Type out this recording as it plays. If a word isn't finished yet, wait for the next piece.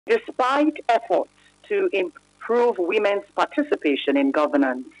Despite efforts to improve women's participation in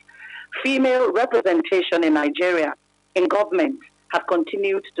governance, female representation in Nigeria in government have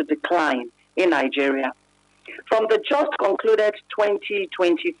continued to decline in Nigeria. From the just concluded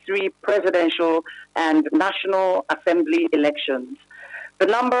 2023 presidential and National Assembly elections, the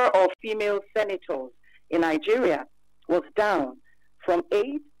number of female senators in Nigeria was down from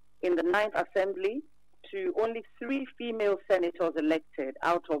 8 in the 9th Assembly to only 3 female senators elected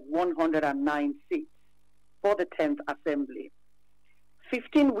out of 109 seats for the 10th Assembly.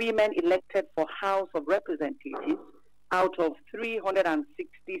 15 women elected for House of Representatives out of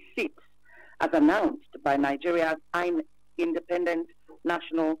 360 seats, as announced by Nigeria's Independent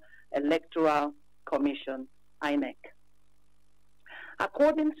National Electoral Commission, INEC.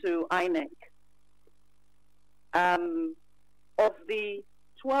 According to INEC, of the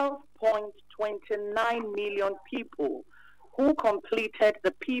 12.29 million people who completed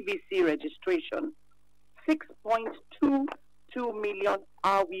the PVC registration, 6.22 million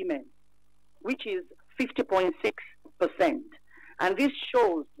are women, which is 50.6%. And this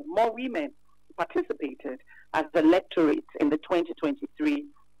shows more women participated as the electorate in the 2023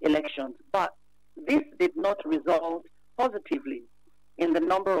 elections. But this did not result positively in the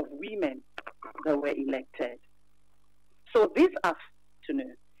number of women that were elected. So this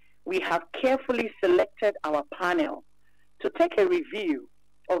afternoon, we have carefully selected our panel to take a review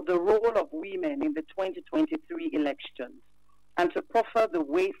of the role of women in the 2023 elections and to proffer the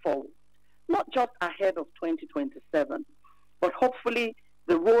way forward, not just ahead of 2027, but hopefully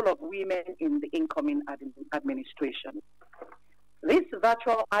the role of women in the incoming administration. This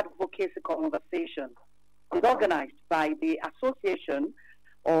virtual advocacy conversation is organized by the Association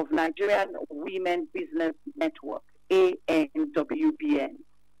of Nigerian Women Business Network, ANWBN,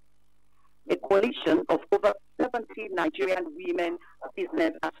 a coalition of over 70 Nigerian women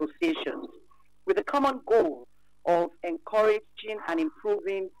business associations with a common goal of encouraging and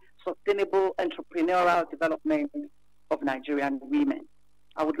improving sustainable entrepreneurial development of Nigerian women.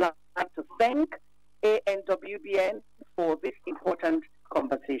 I would like to thank ANWBN for this important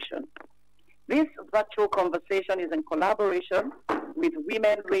conversation. This virtual conversation is in collaboration with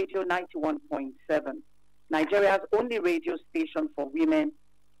Women Radio 91.7, Nigeria's only radio station for women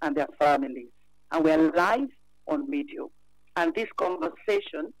and their families. And we're live on video. And this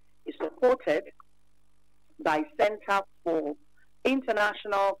conversation is supported by Center for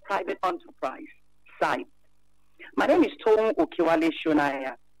International Private Enterprise, SIPE. My name is Tom Okiwale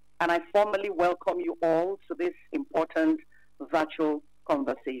Shonaya, and I formally welcome you all to this important virtual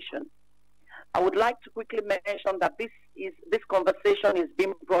conversation. I would like to quickly mention that this conversation is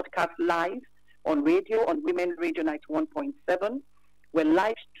being broadcast live on radio, on Women Radio 91.7. We're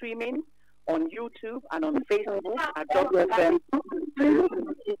live streaming on YouTube and on Facebook at WFM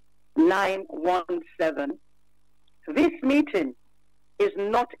 917. This meeting is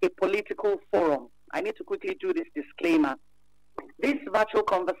not a political forum. I need to quickly do this disclaimer. This virtual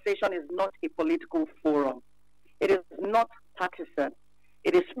conversation is not a political forum. It is not partisan.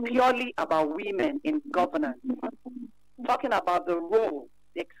 It is purely about women in governance, talking about the role,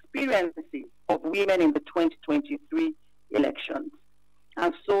 the experiences of women in the 2023 elections.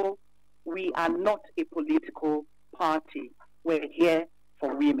 And so we are not a political party. We're here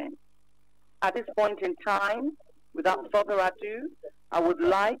for women. At this point in time, without further ado, I would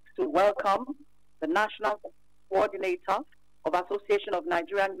like to welcome the National Coordinator of Association of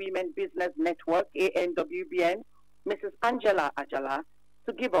Nigerian Women Business Network, ANWBN, Mrs. Angela Ajala,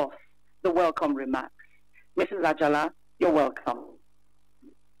 to give us the welcome remarks. Mrs. Ajala, you're welcome.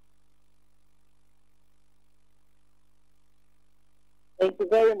 Thank you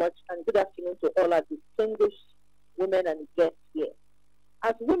very much, and good afternoon to all our distinguished women and guests here.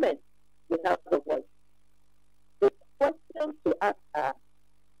 As women, we have a voice. The question to ask are,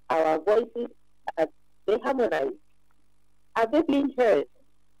 our voices, are they harmonized? Are they being heard?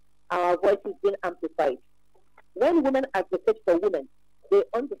 Our voices being amplified? When women advocate for women, they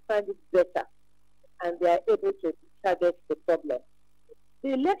understand it better, and they are able to target the problem.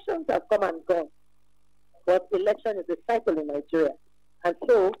 The elections have come and gone, but election is a cycle in Nigeria, and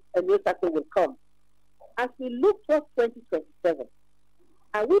so a new cycle will come. As we look towards 2027,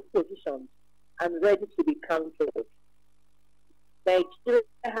 are we positioned and ready to be counted? Nigeria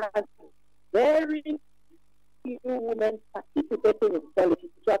has very few women participating in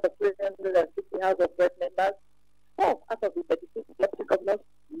politics. 2 out of 360 House of Rep members, 4 out of the 36 elected governors,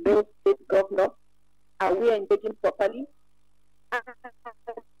 no state governor. Are we engaging properly?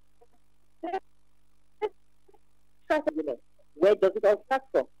 Where does it all start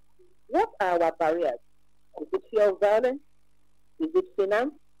from? What are our barriers? Is it fear of violence? Is it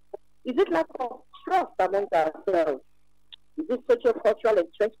finance? Is it lack of trust among ourselves? Is it social-cultural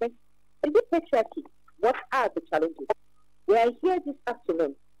entrenchment? Is it patriarchy? What are the challenges? We are here this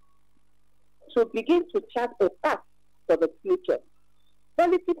afternoon to begin to chart a path for the future.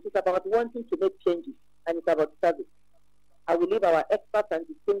 Politics is about wanting to make changes, and it's about service. I will leave our experts and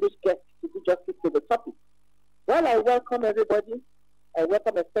distinguished guests to do justice to the topic. While I welcome everybody, I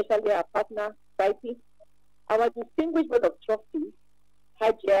welcome especially our partner, SIPE, our distinguished board of trustees,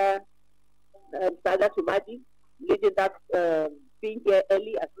 Hajia Sadat Umadi, leading that, being here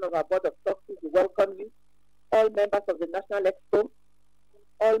early as one of our board of trustees, we welcome you. All members of the National Expo,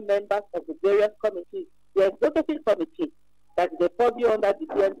 all members of the various committees, the advocacy committee that they put you under the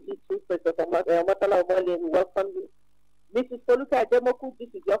DNC too, Professor Matala Omole, we welcome you. Mrs. Foluke Ademoku, this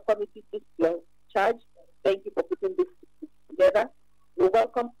is your committee, this is your charge. Thank you for putting this together. We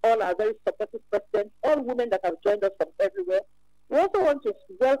welcome all our very supportive presidents, all women that have joined us from everywhere. We also want to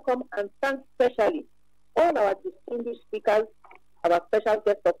welcome and thank specially all our distinguished speakers, our special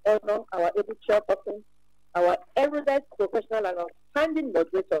guests of honor, our able chairperson, our erudite professional and outstanding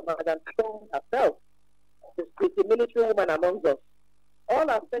moderator, Madam Stone herself, the military woman among us, all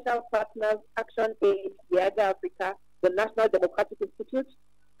our special partners, Action Aid, Viaga Africa, the National Democratic Institute,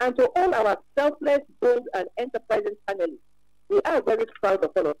 and to all our selfless, bold, and enterprising panelists. We are very proud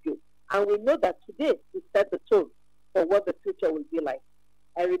of all of you, and we know that today we set the tone for what the future will be like.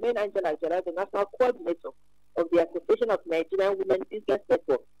 I remain Angela Ajala, the National Coordinator of the Association of Nigerian Women Business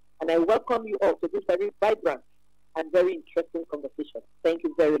Network, and I welcome you all to this very vibrant and very interesting conversation. Thank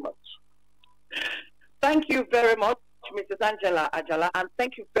you very much. Thank you very much, Mrs. Angela Ajala, and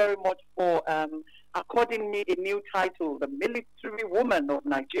thank you very much for according me the new title, the Military Woman of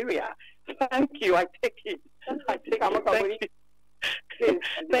Nigeria. Thank you. I take it. Thank you.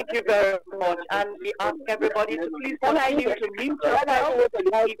 Thank you very much. And we ask everybody to please continue to mute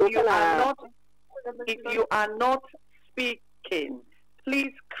yourself. If you are not speaking,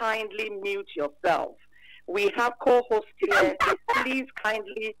 please kindly mute yourself. We have co-hosts here. Please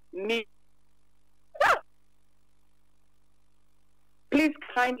kindly mute. Please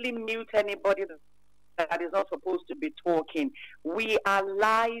kindly mute anybody that is not supposed to be talking. We are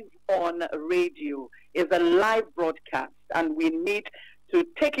live on radio. It's a live broadcast, and we need to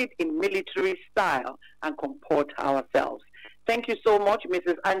take it in military style and comport ourselves. Thank you so much,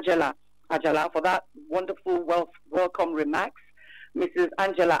 Mrs. Angela Ajala, for that wonderful welcome remarks. Mrs.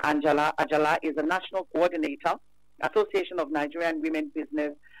 Angela Ajala is a national coordinator, Association of Nigerian Women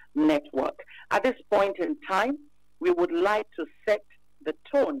Business Network. At this point in time, we would like to set the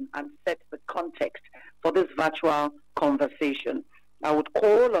tone and set the context for this virtual conversation. I would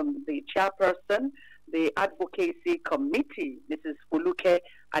call on the chairperson, the advocacy committee, Mrs. Foluke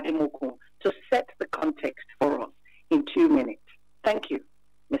Ademoku, to set the context for us in 2 minutes. Thank you,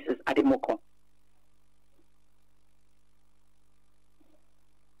 Mrs. Ademoku.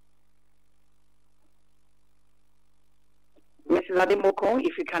 Mrs. Ademoku,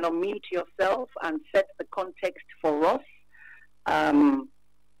 if you can unmute yourself and set the context for us.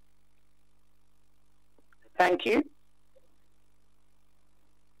 Thank you.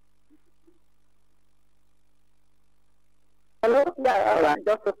 Hello,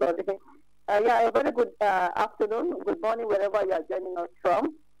 just a very good afternoon, good morning, wherever you are joining us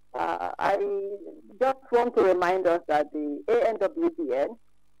from. I just want to remind us that the ANWBN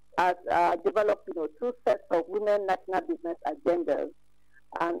has developed, 2 sets of women national business agendas,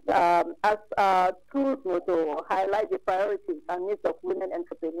 and as tools to highlight the priorities and needs of women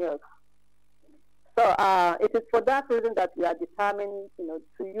entrepreneurs. So it is for that reason that we are determined,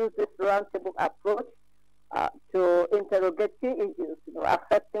 to use this roundtable approach to interrogate key issues,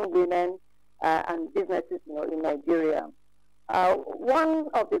 affecting women and businesses, in Nigeria. One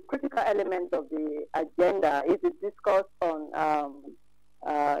of the critical elements of the agenda is the discourse on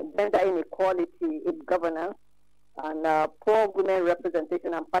gender inequality in governance and poor women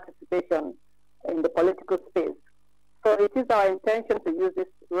representation and participation in the political space. So it is our intention to use this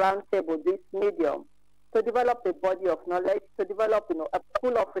roundtable, this medium, to develop a body of knowledge, to develop, a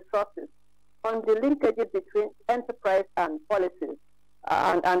pool of resources on the linkages between enterprise and policies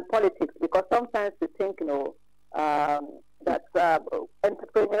and politics, because sometimes we think, that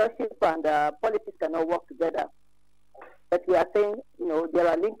entrepreneurship and politics cannot work together. But we are saying, there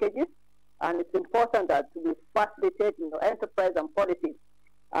are linkages, and it's important that we facilitate, enterprise and politics,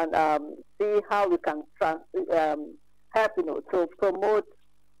 and see how we can help, to promote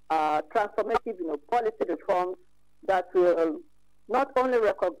transformative, policy reforms that will not only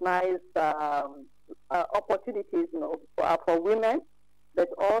recognize opportunities, for women, but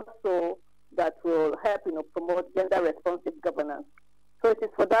also that will help, promote gender-responsive governance. So it is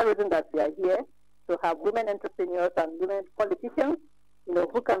for that reason that we are here, to have women entrepreneurs and women politicians,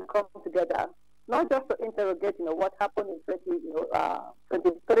 who can come together, not just to interrogate, what happened in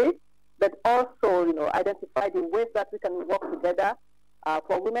 2023, but also, identify the ways that we can work together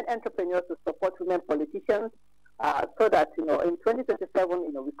for women entrepreneurs to support women politicians, so that, in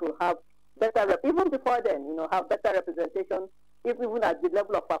 2027, we could have better, even before then, have better representation, even at the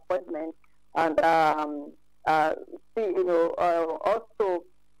level of appointment, and also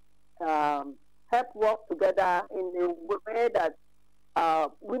help work together in a way that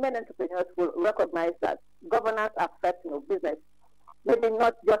women entrepreneurs will recognize that governance affects business, maybe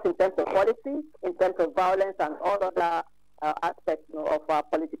not just in terms of policy, in terms of violence and all other aspects of our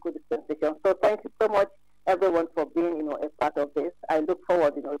political dispensation. So thank you so much, everyone, for being a part of this. I look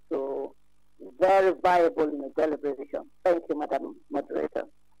forward to very viable deliberation. Thank you, Madam Moderator.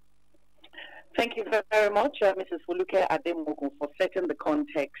 Thank you very much, Mrs. Foluke Ademogun, for setting the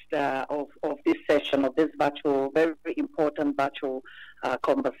context of this session, of this virtual, very, very important virtual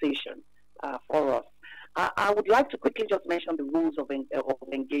conversation for us. I would like to quickly just mention the rules of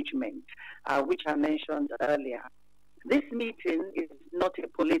engagement, which I mentioned earlier. This meeting is not a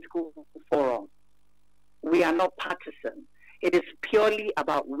political forum. We are not partisan. It is purely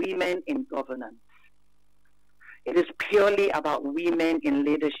about women in governance. It is purely about women in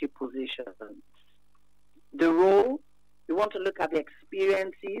leadership positions. The role, we want to look at the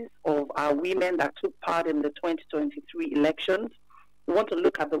experiences of our women that took part in the 2023 elections. We want to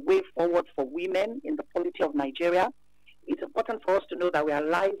look at the way forward for women in the polity of Nigeria. It's important for us to know that we are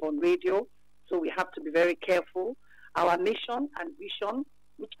live on radio, so we have to be very careful. Our mission and vision,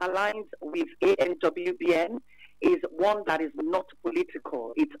 which aligns with ANWBN, is one that is not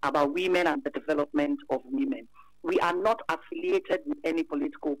political. It's about women and the development of women. We are not affiliated with any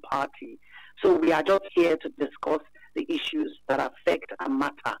political party. So we are just here to discuss the issues that affect and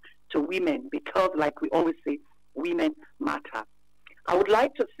matter to women, because, like we always say, women matter. I would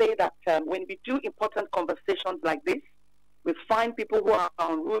like to say that when we do important conversations like this, we find people who are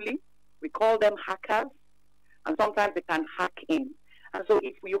unruly. We call them hackers, and sometimes they can hack in. And so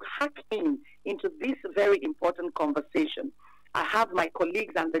if you hack into this very important conversation, I have my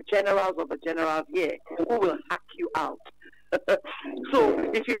colleagues and the generals of the generals here who will hack you out.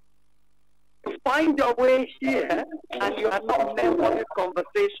 So if you find your way here and you are not meant for this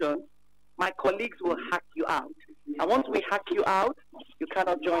conversation, my colleagues will hack you out. And once we hack you out, you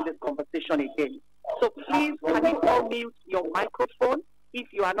cannot join this conversation again. So please, can you all mute your microphone? If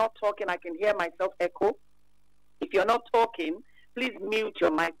you are not talking, I can hear myself echo. If you're not talking, please mute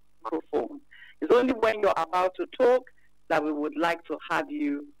your microphone. It's only when you're about to talk that we would like to have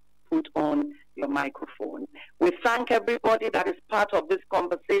you put on your microphone. We thank everybody that is part of this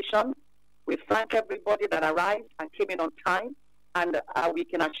conversation. We thank everybody that arrived and came in on time. And we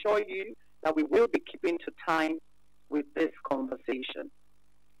can assure you that we will be keeping to time with this conversation.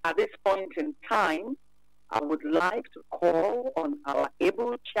 At this point in time, I would like to call on our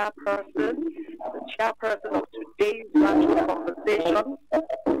able chairperson, the chairperson of today's virtual conversation,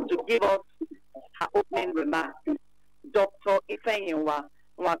 to give us her opening remarks. Dr. Ifeyinwa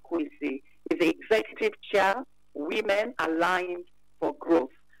Nwakwisi is the Executive Chair, Women Aligned for Growth.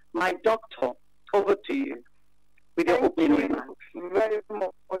 My doctor, over to you with your opening remarks. Very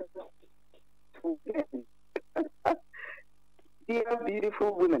much. Dear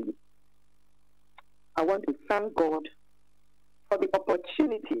beautiful women, I want to thank God for the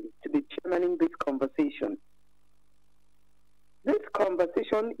opportunity to be chairmaning this conversation. This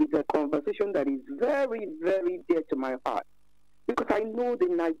conversation is a conversation that is very, very dear to my heart, because I know the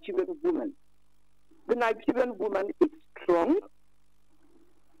Nigerian woman. The Nigerian woman is strong,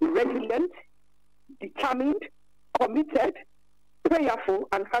 resilient, determined, committed, prayerful,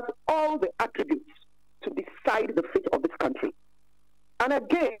 and has all the attributes to decide the fate of this country. And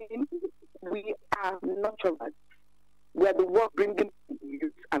again, we are nurturers. We are the one bringing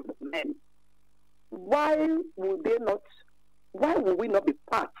youth and men. Why will we not be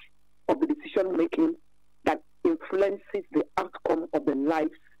part of the decision making that influences the outcome of the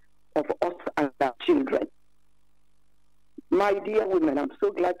lives of us and our children? My dear women, I'm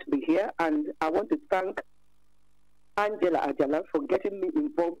so glad to be here, and I want to thank Angela Ajala for getting me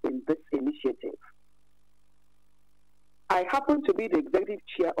involved in this initiative. I happen to be the executive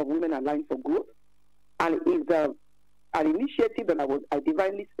chair of Women Aligned for Growth, and it is an initiative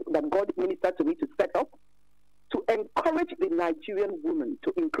that God ministered to me to set up to encourage the Nigerian woman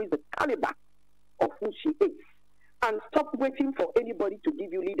to increase the caliber of who she is and stop waiting for anybody to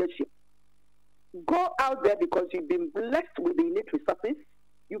give you leadership. Go out there, because you've been blessed with the innate resources,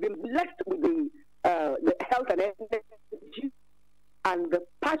 you've been blessed with the health and energy, and the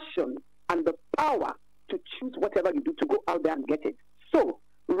passion and the power to choose whatever you do to go out there and get it. So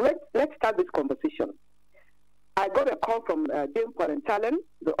let's start this conversation. I got a call from Dame Parentalen,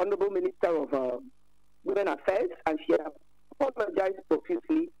 the Honorable Minister of Women Affairs, and she apologized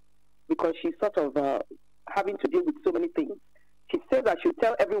profusely because she's sort of having to deal with so many things. She says I should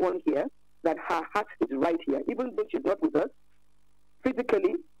tell everyone here that her heart is right here, even though she's not with us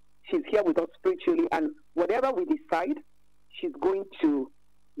physically. She's here with us spiritually, and whatever we decide, she's going to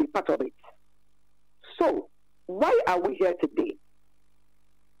be part of it. So, why are we here today?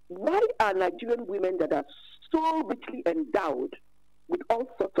 Why are Nigerian women that are so richly endowed with all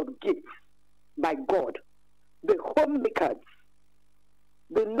sorts of gifts by God, the homemakers,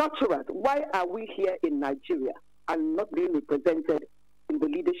 the nurturers, why are we here in Nigeria and not being represented in the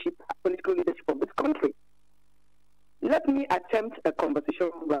leadership, political leadership of this country? Let me attempt a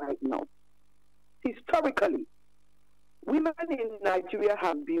conversation right now. Historically, women in Nigeria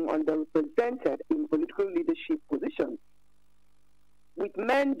have been underrepresented in political leadership positions, with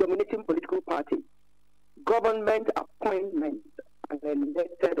men dominating political parties, government appointments, and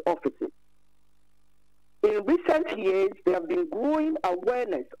elected offices. In recent years, there have been growing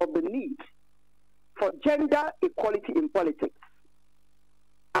awareness of the need for gender equality in politics,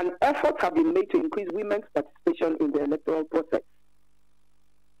 and efforts have been made to increase women's participation in the electoral process.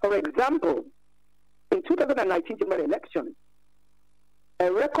 For example, in 2019 general elections, a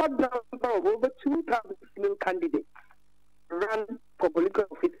record number of over 2,000 female candidates ran for political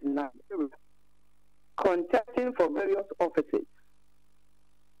office in Nigeria, contesting for various offices.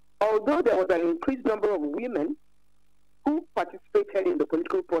 Although there was an increased number of women who participated in the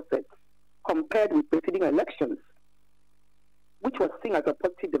political process compared with preceding elections, which was seen as a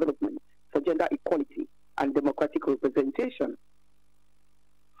positive development for gender equality and democratic representation.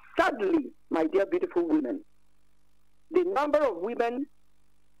 Sadly, my dear beautiful women, the number of women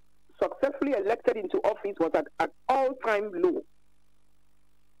successfully elected into office was at an all-time low.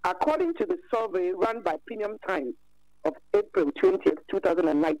 According to the survey run by Premium Times of April 20th,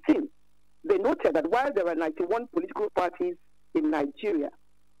 2019, they noted that while there are 91 political parties in Nigeria,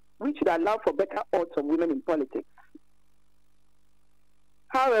 which would allow for better odds of women in politics,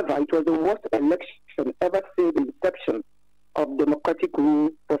 however, it was the worst election ever since the inception of democratic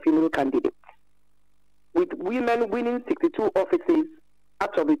rule for female candidates, with women winning 62 offices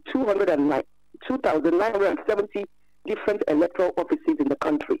out of the 2,970 different electoral offices in the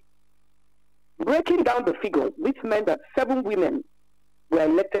country. Breaking down the figures, this meant that 7 women were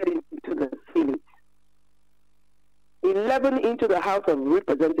elected into the Senate, 11 into the House of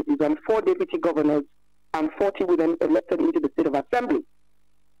Representatives, and 4 deputy governors, and 40 women elected into the State of Assembly.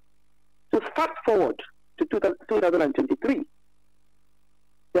 To fast forward to 2023,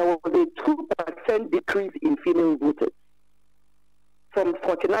 there was a 2% decrease in female voters, from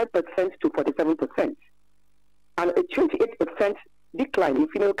 49% to 47%, and a 28% decline in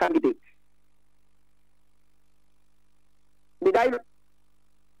female candidates.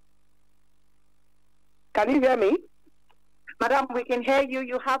 Can you hear me? Madam, we can hear you.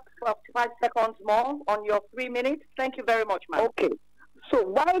 You have 5 seconds more on your 3 minutes. Thank you very much, ma'am. Okay. So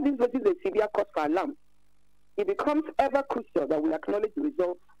while this is a severe cause for alarm, it becomes ever crucial that we acknowledge the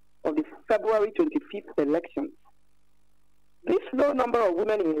results of the February 25th elections. This low number of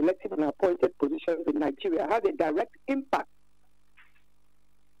women in elected and appointed positions in Nigeria has a direct impact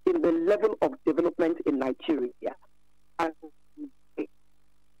in the level of development in Nigeria. And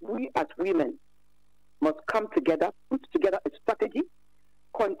we as women must come together, put together a strategy,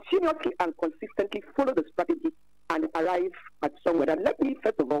 continuously and consistently follow the strategy, and arrive at somewhere. And let me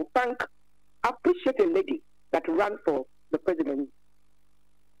first of all appreciate a lady that ran for the presidency.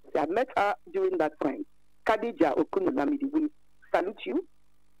 I met her during that time. Khadija Okunolamidi, we salute you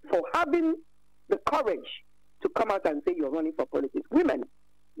for having the courage to come out and say you're running for politics. Women,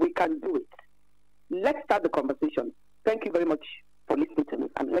 we can do it. Let's start the conversation. Thank you very much for listening to me,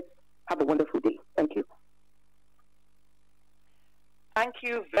 and let's have a wonderful day. Thank you. Thank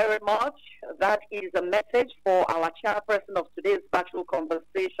you very much. That is a message for our chairperson of today's virtual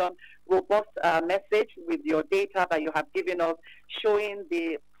conversation. Robust message with your data that you have given us, showing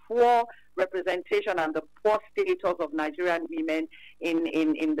the poor representation and the poor status of Nigerian women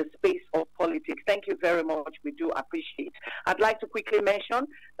in the space of politics. Thank you very much. We do appreciate. I'd like to quickly mention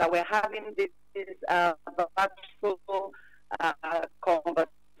that we're having this virtual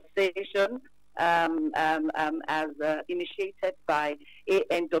conversation as initiated by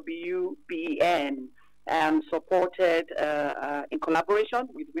ANWBN, supported in collaboration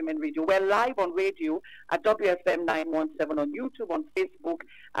with Women Radio. We're live on radio at WFM 917 on YouTube, on Facebook,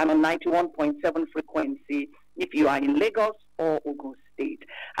 and on 91.7 frequency if you are in Lagos or Ogun State.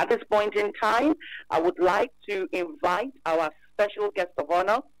 At this point in time, I would like to invite our special guest of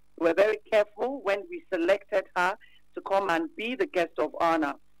honor. We were very careful when we selected her to come and be the guest of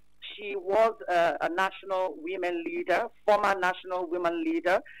honor. She was a national women leader, former national women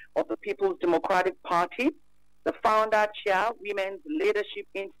leader of the People's Democratic Party, the founder, chair, Women's Leadership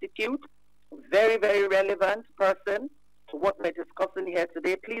Institute, very, very relevant person to what we're discussing here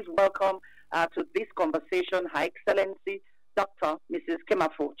today. Please welcome to this conversation Her Excellency, Dr. Mrs.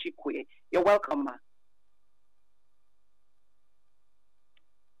 Kemafo Chikwe. You're welcome, ma'am.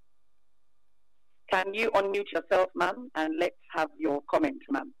 Can you unmute yourself, ma'am, and let's have your comment,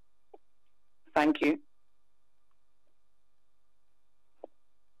 ma'am. Thank you.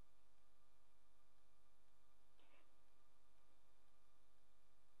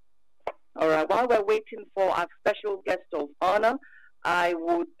 All right, while we're waiting for our special guest of honor, I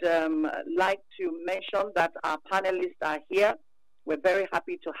would like to mention that our panelists are here. We're very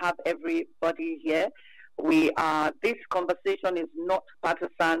happy to have everybody here. This conversation is not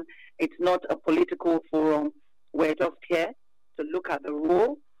partisan. It's not a political forum. We're just here to look at the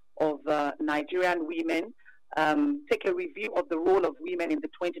role of Nigerian women, take a review of the role of women in the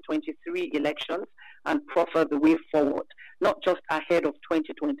 2023 elections and proffer the way forward, not just ahead of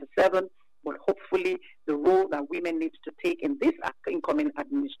 2027, but hopefully the role that women need to take in this incoming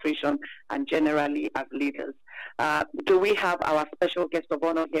administration and generally as leaders. Do we have our special guest of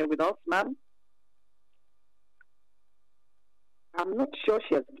honor here with us, ma'am? I'm not sure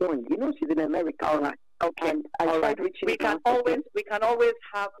she has joined. You know, she's in America. All right. Okay. And I tried reaching we can always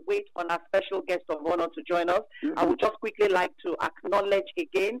wait on our special guest of honor to join us. Mm-hmm. I would just quickly like to acknowledge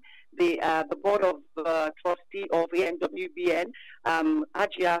again the board of trustee of ANWBN,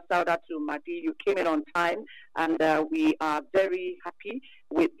 Hajia Saudatu Madi. You came in on time, and we are very happy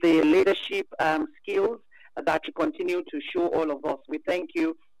with the leadership skills that you continue to show all of us. We thank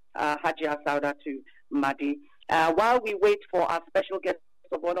you, Hajia Saudatu Madi. While we wait for our special guest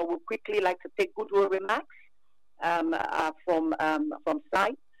of honor, we'd quickly like to take goodwill remarks from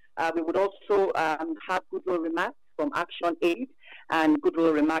site. We would also have goodwill remarks from Action Aid and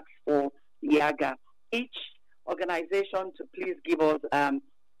goodwill remarks for Yaga. Each organization to please give us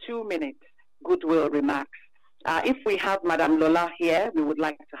 2 minutes goodwill remarks. If we have Madam Lola here, we would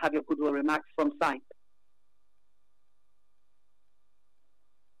like to have your goodwill remarks from site.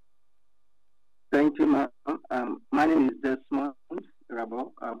 Thank you, ma'am. My name is Desmond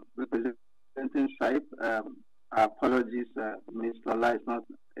Rabo, representing SIPE. Apologies, Ms. Lola is not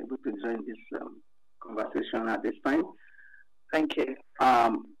able to join this conversation at this time. Thank you.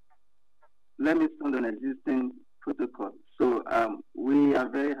 Let me stand on existing protocol. So we are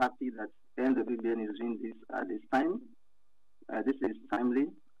very happy that ANWBN is doing this at this time. This is timely,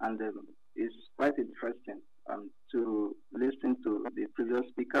 and it's quite interesting to listen to the previous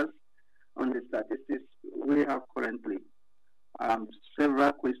speakers on the statistics we have currently.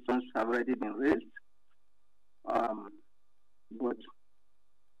 Several questions have already been raised, but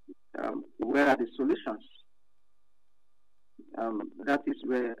where are the solutions? That is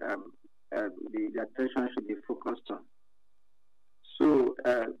where the attention should be focused on. So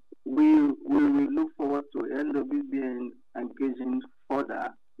we will look forward to ANWBN engaging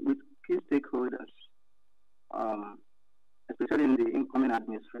further with key stakeholders, especially in the incoming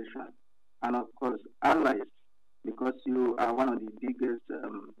administration, and of course allies, because you are one of the biggest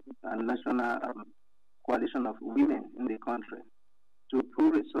national coalition of women in the country, to pool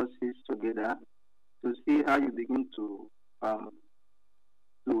resources together to see how you begin to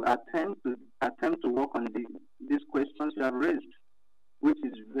attempt to work on these questions you have raised, which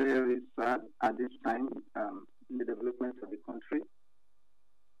is very sad at this time in the development of the country.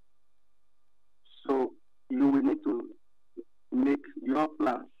 So you will need to make your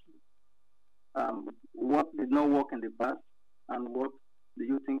plans. What did not work in the past, and what do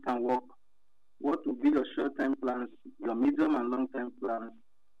you think can work? What will be your short-term plans, your medium and long-term plans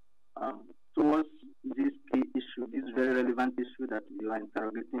towards this key issue, this very relevant issue that you are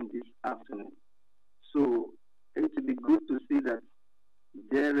interrogating this afternoon? So it will be good to see that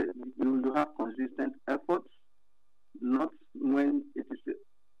you have consistent efforts, not when it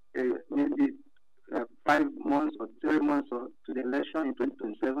is maybe 5 months or 3 months or to the election in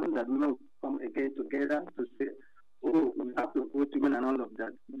 2027 that we will come again together to say, oh, we have to vote women and all of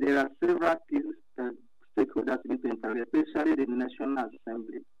that. There are several key stakeholders we need to interrogate, especially the National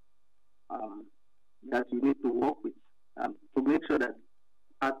Assembly, that you need to work with to make sure that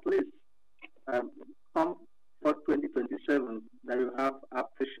at least come for 2027 that you have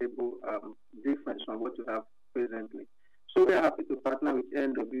appreciable difference from what you have presently. So we are happy to partner with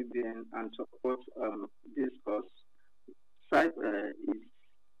ANWBN and support this cause.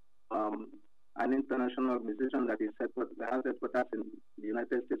 an international organization that has headquarters in the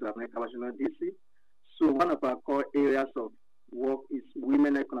United States of America, Washington, D.C. So one of our core areas of work is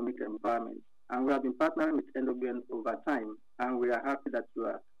women economic empowerment. And we have been partnering with ANWBN over time, and we are happy that you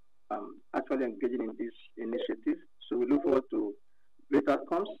are actually engaging in this initiative. So we look forward to great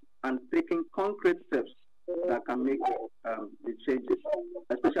outcomes and taking concrete steps that can make the changes,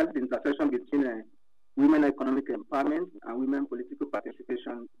 especially the intersection between women economic empowerment and women political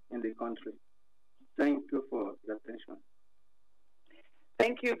participation in the country. Thank you for your attention.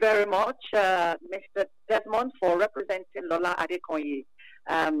 Thank you very much, Mr. Desmond, for representing Lola Adekoye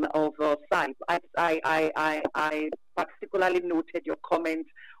of SAIP. I particularly noted your comment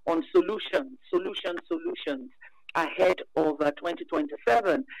on solutions ahead of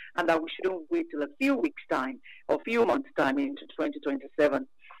 2027, and that we shouldn't wait till a few weeks' time or a few months' time into 2027.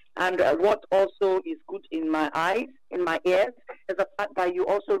 And what also is good in my eyes, in my ears, is the fact that you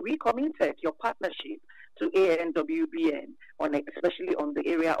also recommitted your partnership to ANWBN, especially on the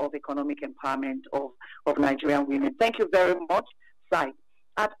area of economic empowerment of Nigerian women. Thank you very much, Sai.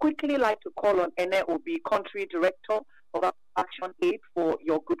 I'd quickly like to call on ANWB Country Director of Action Aid for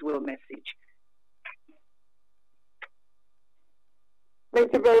your goodwill message.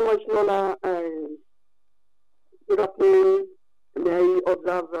 Thank you very much, Lola. Good afternoon. May I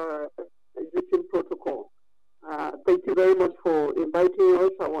observe existing protocol? Thank you very much for inviting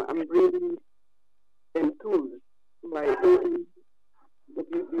us. I'm really enthused by ANWBN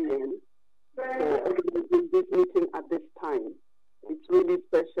for organizing this meeting at this time. It's really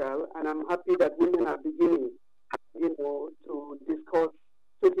special, and I'm happy that women are beginning, to discuss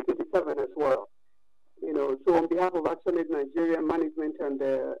 2027 as well. So on behalf of Action Aid Nigeria management and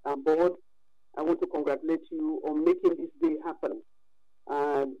board, I want to congratulate you on making this day happen.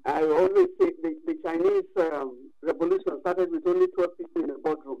 I always say the Chinese revolution started with only 12 people in a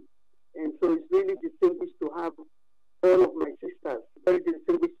boardroom. And so it's really distinguished to have all of my sisters, very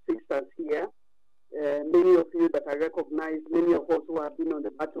distinguished sisters here. Many of you that I recognize, many of us who have been on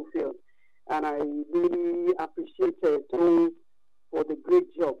the battlefield. And I really appreciate Tony for the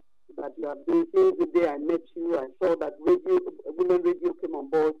great job that you have been. Since the day I met you, I saw that Women Radio came on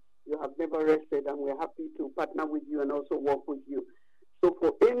board. You have never rested, and we're happy to partner with you and also work with you. So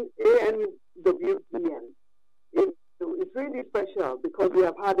for ANWBN, it's really special because we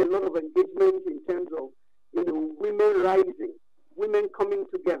have had a lot of engagement in terms of women rising, women coming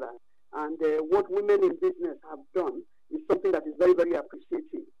together, and what women in business have done is something that is very, very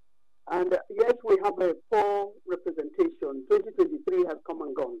appreciated. And yes, we have a poor representation. 2023 has come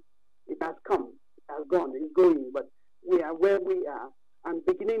and gone. It has come, it has gone, it's going, but we are where we are. And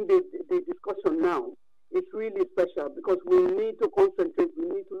beginning the discussion now, it's really special because we need to concentrate, we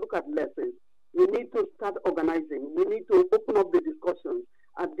need to look at lessons, we need to start organizing, we need to open up the discussions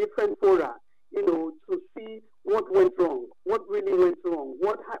at different fora, to see what went wrong, what really went wrong,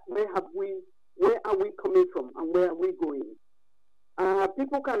 where are we coming from and where are we going.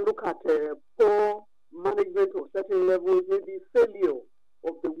 People can look at poor management of certain levels, maybe failure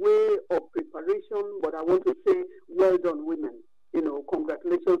of the way of preparation, but I want to say well done, women.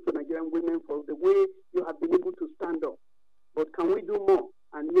 Congratulations to Nigerian women for the way you have been able to stand up. But can we do more?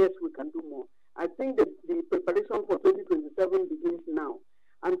 And yes, we can do more. I think that the preparation for 2027 begins now.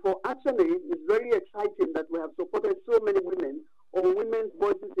 And for Action Aid, it's very exciting that we have supported so many women on women's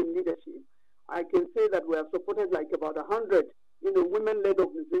voices in leadership. I can say that we have supported like about 100, women-led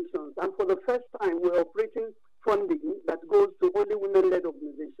organizations. And for the first time, we're operating funding that goes to only women-led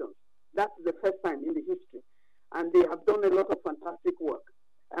organizations. That's the first time in the history. And they have done a lot of fantastic work.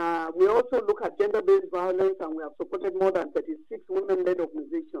 We also look at gender-based violence, and we have supported more than 36 women-led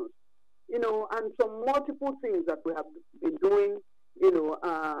organizations. And some multiple things that we have been doing,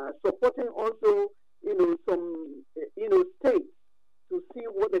 supporting also, some, states to see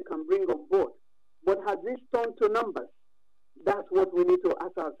what they can bring on board. But has this turned to numbers? That's what we need to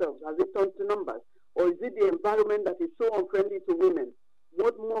ask ourselves. Has it turned to numbers? Or is it the environment that is so unfriendly to women?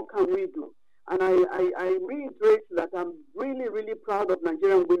 What more can we do? And I reiterate that I'm really, really proud of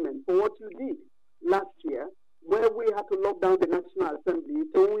Nigerian women for what you did last year, where we had to lock down the National Assembly.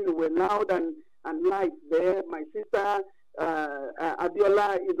 So we were loud and live there. My sister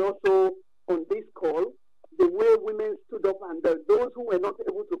Abiola is also on this call. The way women stood up, and those who were not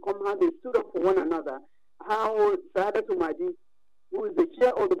able to come out, they stood up for one another. How Saada Tumadi, who is the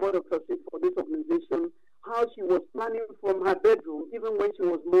chair of the board of trustees for this organization, how she was planning from her bedroom, even when she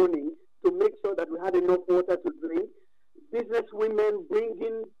was mourning, to make sure that we had enough water to drink. Business women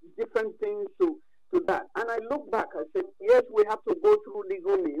bringing different things to that. And I look back, I said, yes, we have to go through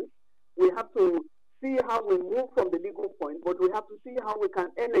legal means. We have to see how we move from the legal point, but we have to see how we can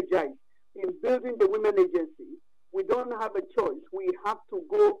energize in building the women agency. We don't have a choice. We have to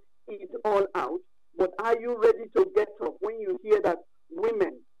go it all out. But are you ready to get up when you hear that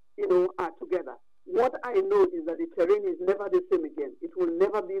women, are together? What I know is that the terrain is never the same again. It will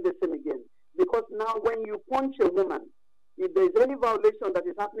never be the same again. Because now when you punch a woman, if there's any violation that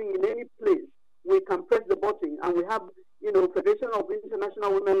is happening in any place, we can press the button. And we have, Federation of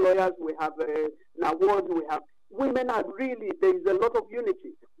International Women Lawyers, we have NAWAD, we have, women are really, there is a lot of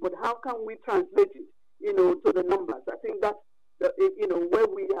unity. But how can we translate it, to the numbers? I think that's, where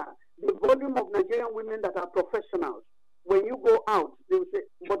we are. The volume of Nigerian women that are professionals, when you go out, they will say,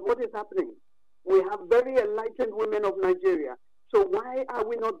 but what is happening? We have very enlightened women of Nigeria. So why are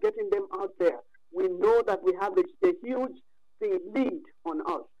we not getting them out there? We know that we have a huge lead on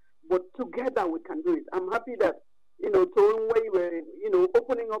us, but together we can do it. I'm happy that, Toronwe, you were,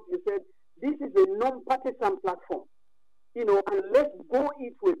 opening up, you said, this is a non-partisan platform, and let's go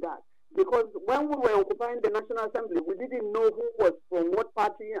it with that. Because when we were occupying the National Assembly, we didn't know who was from what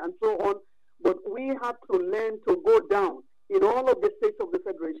party and so on, but we had to learn to go down in all of the states of the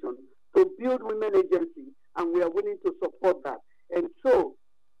Federation to build women agency, and we are willing to support that. And so,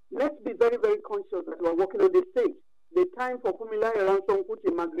 let's be very, very conscious that we are working on the stage. The time for Fumila Ransom,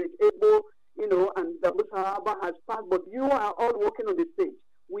 Kuti, Margaret Ebo, and Dabu Sahaba has passed, but you are all working on the stage.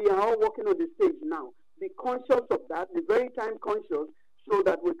 We are all working on the stage now. Be conscious of that, be very time conscious, so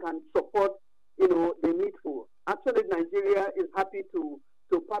that we can support, the needful. Actually, Nigeria is happy to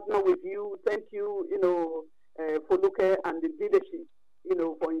partner with you. Thank you, Foluke and the leadership,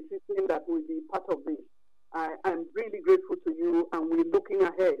 for insisting that we'll be part of this. I'm really grateful to you, and we're looking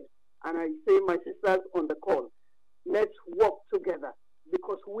ahead. And I say, my sisters on the call, let's work together,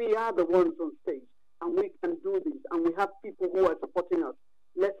 because we are the ones on stage, and we can do this, and we have people who are supporting us.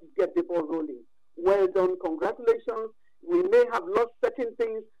 Let's get the ball rolling. Well done. Congratulations. We may have lost certain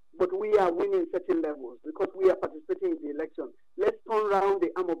things, but we are winning certain levels because we are participating in the election. Let's turn around the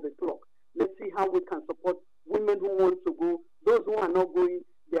arm of the clock. Let's see how we can support women who want to go. Those who are not going,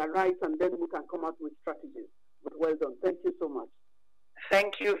 they are right, and then we can come out with strategies. But well done. Thank you so much.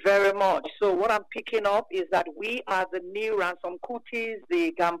 Thank you very much. So what I'm picking up is that we are the new Ransom Kutis,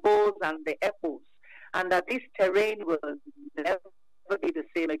 the Gambos, and the Apples, and that this terrain will never be the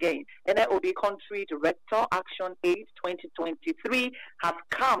same again. ANWBN Country Director, Action Aid 2023, has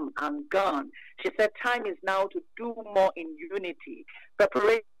come and gone. She said time is now to do more in unity.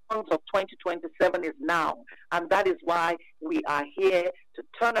 Preparations of 2027 is now, and that is why we are here to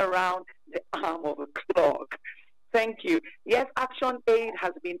turn around the arm of a clock. Thank you. Yes, Action Aid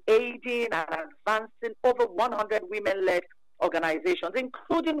has been aiding and advancing over 100 women-led organizations,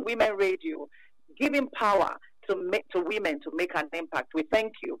 including Women Radio, giving power to women to make an impact. We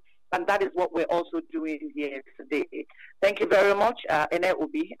thank you. And that is what we're also doing here today. Thank you very much,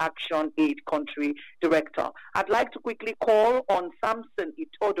 ANWBN Action Aid Country Director. I'd like to quickly call on Samson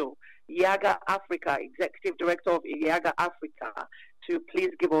Itodo, IAGA Africa, Executive Director of IAGA Africa, to please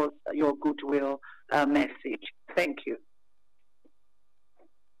give us your goodwill message. Thank you.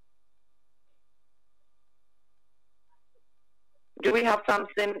 Do we have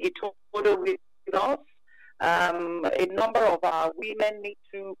Samson Itodo with us? A number of our women need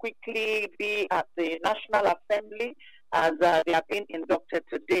to quickly be at the National Assembly as they have been inducted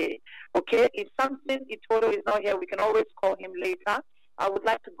today. Okay, if Samson Itodo is not here, we can always call him later. I would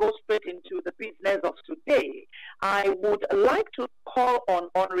like to go straight into the business of today. I would like to call on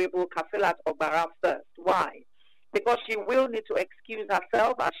Honorable Kafilat Obara first. Why? Because she will need to excuse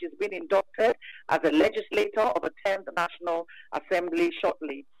herself as she's been inducted as a legislator of the 10th National Assembly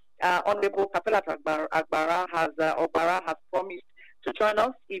shortly. Honorable Kafilat Obara has promised to join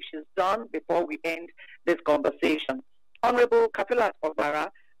us if she's done before we end this conversation. Honorable Kafilat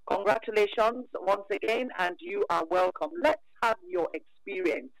Obara, congratulations once again, and you are welcome. Let's have your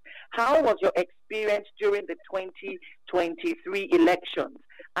experience. How was your experience during the 2023 elections,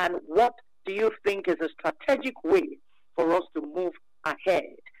 and what do you think is a strategic way for us to move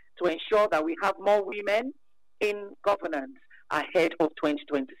ahead to ensure that we have more women in governance ahead of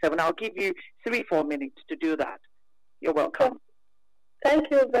 2027? I'll give you 3-4 minutes to do that. You're welcome.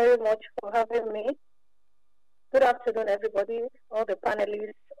 Thank you very much for having me. Good afternoon, everybody, all the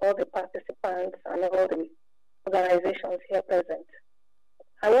panelists, all the participants, and all the organizations here present.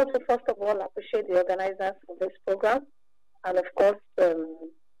 I want to first of all appreciate the organizers of this program, and of course the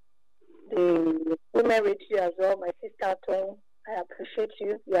Women Radio as well, my sister Twain. I appreciate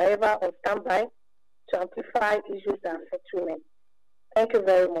you. You are ever on standby to amplify issues that affect women. Thank you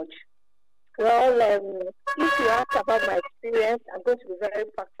very much. Well, if you ask about my experience, I'm going to be very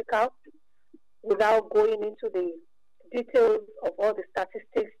practical without going into the details of all the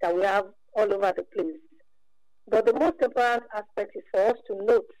statistics that we have all over the place. But the most important aspect is for us to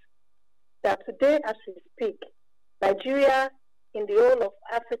note that today, as we speak, Nigeria in the whole of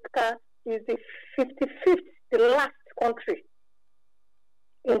Africa is the 55th, the last country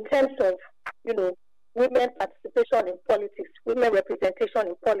in terms of, women participation in politics, women representation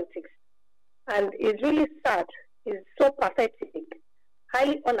in politics. And it's really sad, it's so pathetic,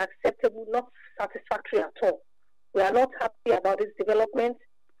 highly unacceptable, not satisfactory at all. We are not happy about this development,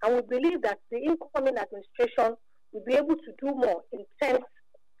 and we believe that the incoming administration will be able to do more in terms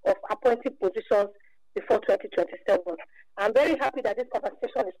of appointed positions before 2027. I'm very happy that this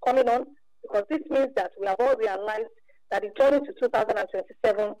conversation is coming on, because this means that we have all realized that the journey to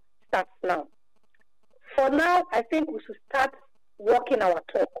 2027 starts now. For now, I think we should start walking our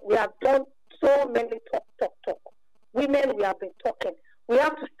talk. We have done so many talk. Women, we have been talking. We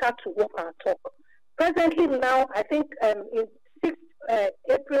have to start to walk our talk. Presently now, I think in 6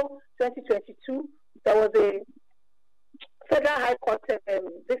 April 2022, there was a Federal High Court there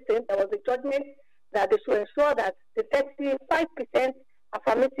was a judgment that they should ensure that the 35%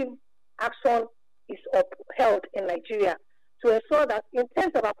 affirmative action is upheld in Nigeria, to ensure that in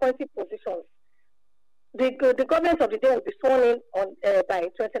terms of appointed positions, the government of the day will be sworn in on by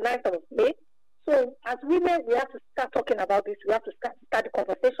 29th of May. So as women, we have to start talking about this. We have to start the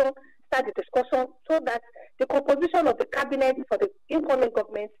conversation, start the discussion, so that the composition of the cabinet for the incoming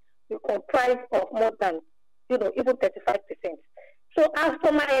government will comprise of more than, even 35%. So as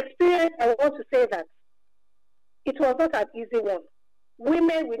for my experience, I want to say that it was not an easy one.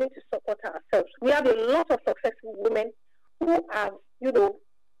 Women, we need to support ourselves. We have a lot of successful women who have,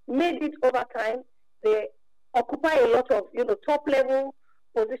 made it over time. They occupy a lot of, top level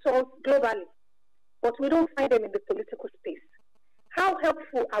positions globally, but we don't find them in the political space. How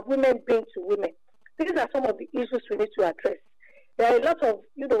helpful are women being to women? These are some of the issues we need to address. There are a lot of,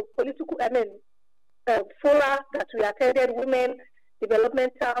 political, fora that we attended, women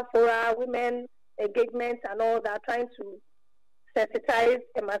developmental fora, women engagement and all that, trying to sensitize,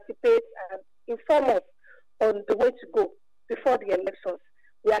 emancipate, and inform us on the way to go before the elections.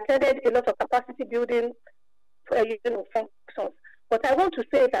 We attended a lot of capacity building, functions. But I want to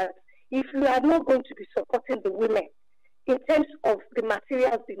say that if we are not going to be supporting the women in terms of the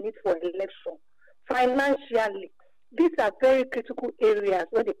materials they need for election, financially, these are very critical areas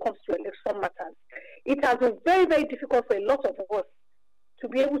when it comes to election matters. It has been very, very difficult for a lot of us to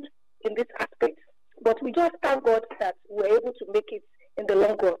be able to in this aspect. But we just thank God that we're able to make it in the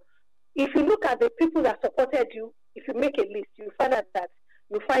long run. If you look at the people that supported you, if you make a list, you find out that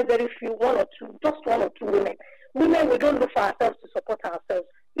you find very few, just one or two women. Women, we don't look for ourselves to support ourselves.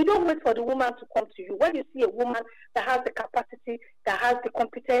 You don't wait for the woman to come to you. When you see a woman that has the capacity, that has the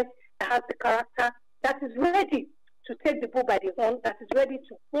competence, that has the character, that is ready to take the bull by the horn, that is ready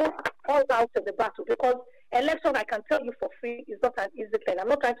to go all out of the battle. Because election, I can tell you for free, is not an easy thing. I'm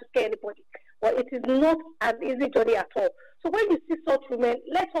not trying to scare anybody, but it is not an easy journey at all. So when you see such women,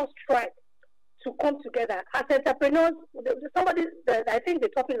 let us try to come together as entrepreneurs. Somebody, I think the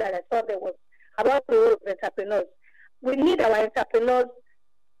topic that I saw there was about the role of entrepreneurs. We need our entrepreneurs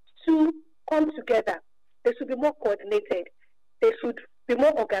to come together. They should be more coordinated. They should be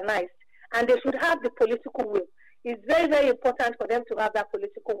more organized, and they should have the political will. It's very, very important for them to have that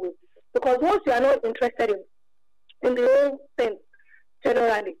political will, because once you are not interested in the whole thing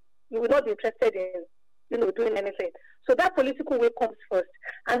generally, you will not be interested in doing anything. So that political will comes first,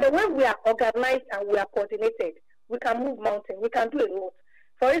 and then when we are organized and we are coordinated, we can move mountains. We can do a lot.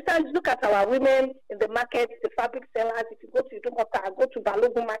 For instance, look at our women in the market, the fabric sellers. If you go to Idumota, go to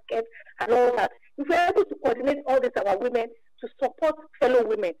Balogun market and all that, if we are able to coordinate all this, our women, to support fellow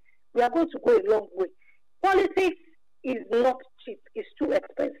women, we are going to go a long way. Politics is not cheap. It's too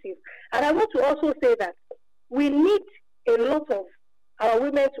expensive. And I want to also say that we need a lot of our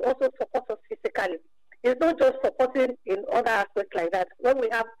women to also support us physically. It's not just supporting in other aspects like that. When we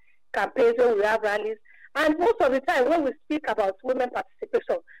have campaigns, when we have rallies, and most of the time when we speak about women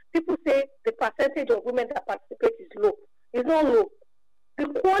participation, people say the percentage of women that participate is low. It's not low. The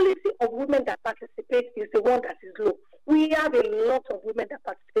quality of women that participate is the one that is low. We have a lot of women that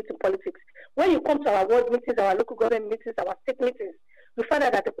participate in politics. When you come to our ward meetings, our local government meetings, our state meetings, you find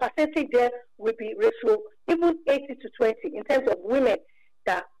out that the percentage there will be ratio, even 80 to 20 in terms of women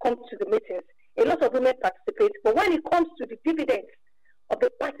that come to the meetings. A lot of women participate, but when it comes to the dividends of the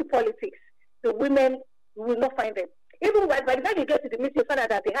party politics, the women, you will not find them. Even by the time you get to the meeting, you find out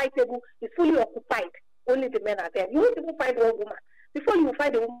that the high table is fully occupied. Only the men are there. You won't even find one woman. Before you will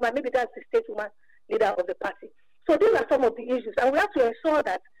find a woman, maybe that's the state woman leader of the party. So these are some of the issues, and we have to ensure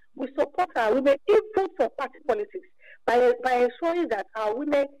that we support our women even for party politics by ensuring that our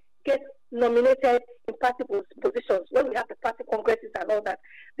women get nominated in party positions, when we have the party congresses and all that.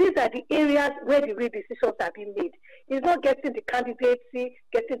 These are the areas where the real decisions are being made. It's not getting the candidacy,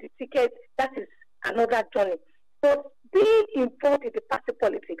 getting the ticket. That is another journey. But being involved in the party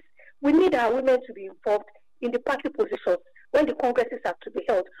politics, we need our women to be involved in the party positions when the congresses are to be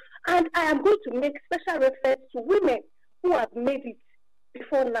held. And I am going to make special reference to women who have made it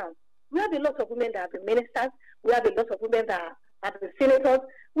before now. We have a lot of women that have been ministers. We have a lot of women that have been senators.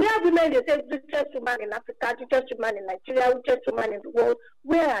 We have women that say richest woman in Africa, richest woman in Nigeria, richest woman in the world.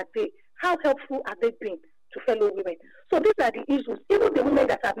 Where are they? How helpful have they been to fellow women? So these are the issues. Even the women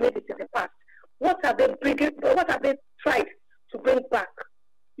that have made it in the past, what have they tried to bring back,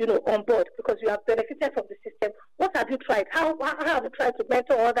 on board? Because you have benefited from the system. What have you tried? How have you tried to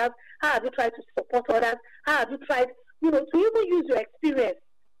mentor others? How have you tried to support others? How have you tried, to even use your experience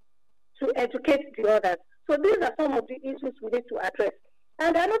to educate the others? So these are some of the issues we need to address.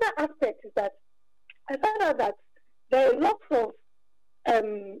 And another aspect is that I found out that there are lots of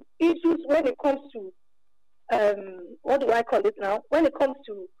issues when it comes to, what do I call it now? When it comes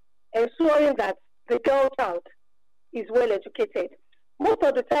to ensuring that the girl child is well educated. Most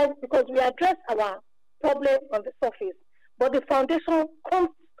of the time, because we address our problem on the surface, but the foundation comes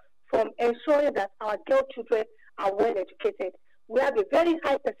from ensuring that our girl children are well educated. We have a very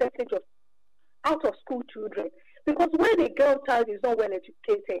high percentage of out-of-school children, because when a girl child is not well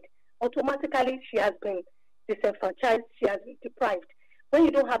educated, automatically she has been disenfranchised, she has been deprived. When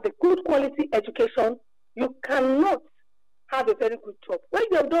you don't have a good quality education, you cannot have a very good job. When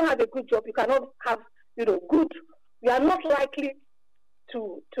you don't have a good job, you cannot have, you are not likely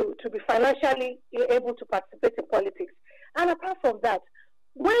to be financially able to participate in politics. And apart from that,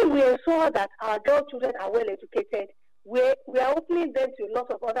 when we ensure that our girl children are well educated, we are opening them to a lot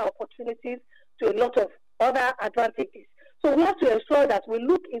of other opportunities, to a lot of other advantages. So we have to ensure that we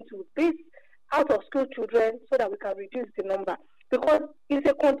look into these out-of-school children so that we can reduce the number. Because it's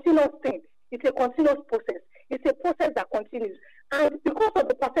a continuous thing. It's a continuous process. It's a process that continues. And because of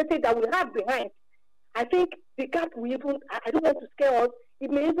the percentage that we have behind, I think the gap I don't want to scare us, it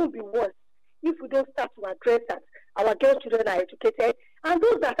may even be worse if we don't start to address that. Our girl children are educated, and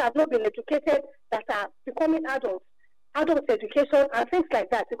those that have not been educated, that are becoming adult education and things like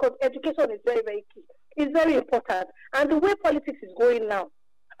that, because education is very, very key. It's very important. And the way politics is going now,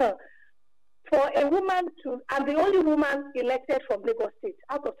 for a woman I'm the only woman elected from Lagos State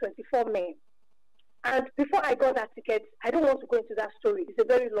out of 24 men. And before I got that ticket, I don't want to go into that story. It's a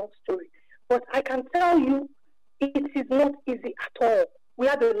very long story. But I can tell you, it is not easy at all. We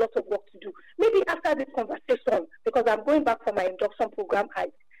have a lot of work to do. Maybe after this conversation, because I'm going back for my induction program,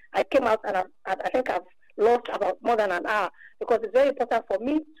 I came out and I think I've lost about more than an hour, because it's very important for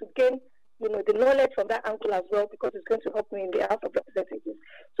me to gain, the knowledge from that angle as well, because it's going to help me in the House of Representatives.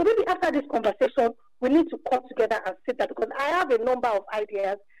 So maybe after this conversation, we need to come together and sit down, because I have a number of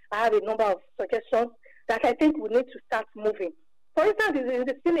ideas, I have a number of suggestions that I think we need to start moving. For instance, in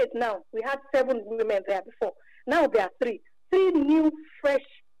the Senate now, we had 7 women there before. Now there are 3 new, fresh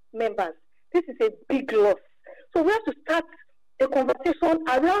members. This is a big loss. So we have to start a conversation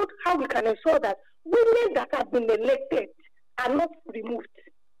around how we can ensure that women that have been elected are not removed.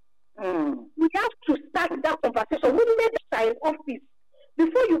 We have to start that conversation. Women that are in office,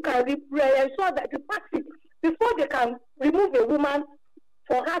 before you can ensure that the party, before they can remove a woman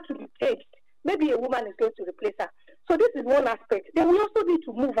for her to be changed, maybe a woman is going to replace her. So this is one aspect. Then we also need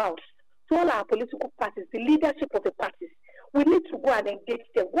to move out to all our political parties, the leadership of the parties. We need to go and engage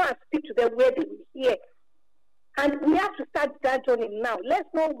them, go and speak to them where they will hear. And we have to start that journey now. Let's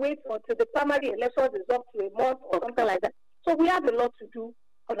not wait until the primary elections is up to a month or something like that. So we have a lot to do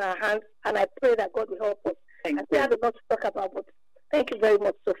on our hands, and I pray that God will help us. We have a lot to talk about, but thank you very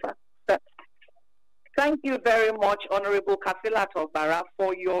much so far. Thank you very much, Honorable Kafilat Ogbara,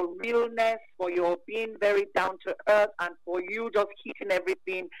 for your realness, for your being very down to earth, and for you just hitting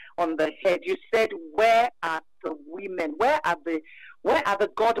everything on the head. You said, where are the women? Where are the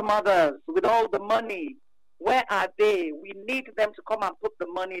godmothers with all the money? Where are they? We need them to come and put the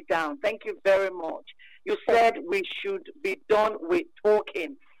money down. Thank you very much. You said we should be done with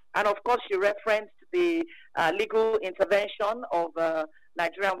talking. And of course, you referenced the legal intervention of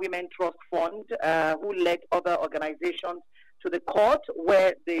Nigerian Women Trust Fund, who led other organizations to the court,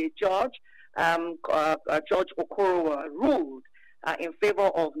 where the judge, Judge Okorowa, ruled in favor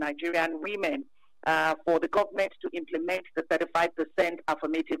of Nigerian women for the government to implement the 35%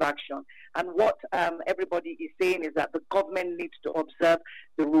 affirmative action. And what everybody is saying is that the government needs to observe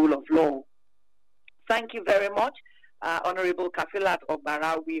the rule of law. Thank you very much, Honorable Kafilat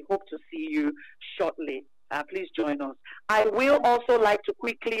Ogbara. We hope to see you shortly. please join us. I will also like to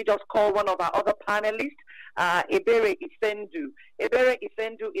quickly just call one of our other panelists, Ebere Ifendu. Ebere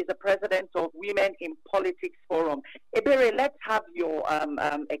Ifendu is the president of Women in Politics Forum. Ebere, let's have your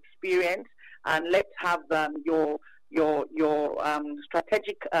experience, and let's have your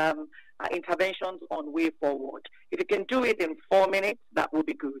strategic interventions on way forward. If you can do it in 4 minutes, that would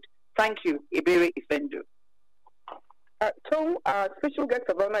be good. Thank you, Ebere Ifendu. So our special guest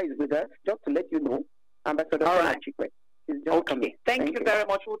of honor is with us, just to let you know, Ambassador Chikwe. Okay, thank you very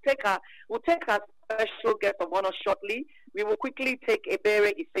much. We'll take our special guest of honor shortly. We will quickly take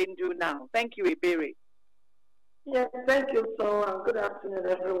Ebere Ifendu now. Thank you, Ebere. Yes, thank you, so good afternoon,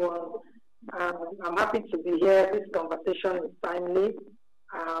 everyone. I'm happy to be here. This conversation is timely.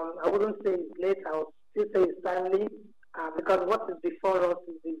 I wouldn't say it's late. I would still say it's timely because what is before us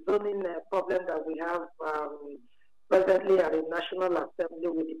is the zoning problem that we have presently at the National Assembly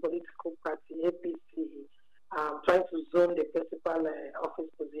with the political party APC trying to zone the principal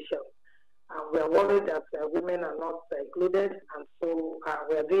office position. We are worried that women are not included, and so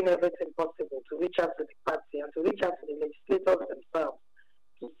we are doing everything possible to reach out to the party and to reach out to the legislators themselves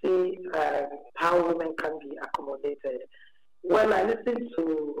to see how women can be accommodated. Well, I listened to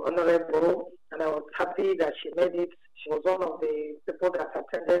Honorable, and I was happy that she made it. She was one of the people that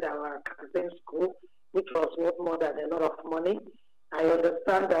attended our campaign school, which was worth more than a lot of money. I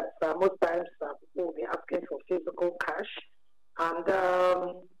understand that most times people will be asking for physical cash, and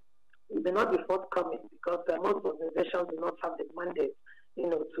it may not be forthcoming because most organizations do not have the mandate,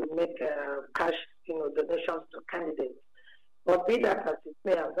 to make cash, donations to candidates. But be that as it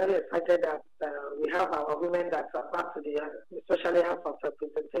may, I'm very excited that we have our women that are part of the, especially House of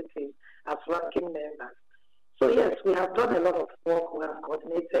Representatives, as ranking members. So yes, we have done a lot of work. We have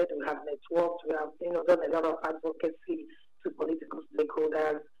coordinated, we have networked, we have done a lot of advocacy to political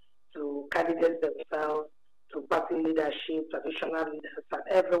stakeholders, to candidates themselves, to party leadership, traditional leaders, and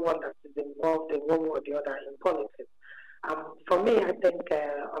everyone that is involved in one way or the other in politics. For me, I think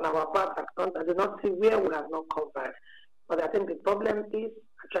on our part, I do not see where we have not covered. But I think the problem is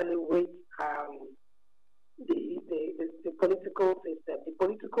actually with the political system, the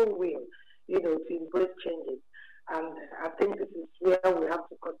political will, to embrace changes. And I think this is where we have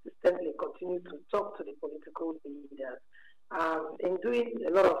to consistently continue to talk to the political leaders. In doing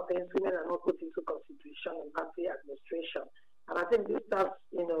a lot of things, women are not put into consideration in party administration. And I think this starts,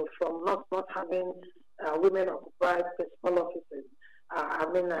 from not having women occupy principal offices.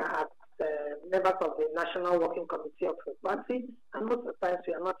 Members of the National Working Committee of the party, and most of the times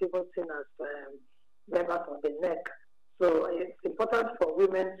we are not even seen as members of the NEC. So it's important for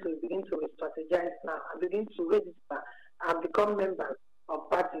women to begin to strategize now and begin to register and become members of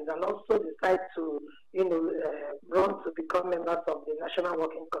parties, and also decide to, run to become members of the National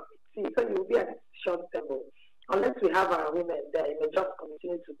Working Committee. So you will be at the decision table. Unless we have our women there, it may just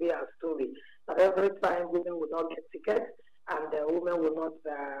continue to be our story. But every time women will not get tickets, and women will not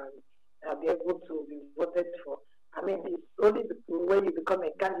be able to be voted for. I mean, it's only when you become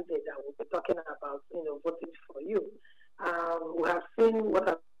a candidate that we'll be talking about, voting for you. We have seen what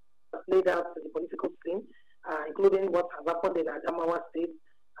has played out to the political scene, including what has happened in Adamawa State.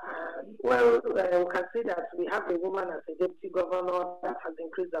 We can see that we have a woman as a deputy governor that has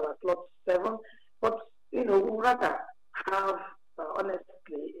increased our slot to 7. But, we rather have, honestly,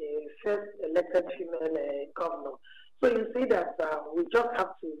 a first elected female governor. So you see that we just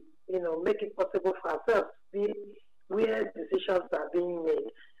have to, make it possible for ourselves to be where decisions are being made.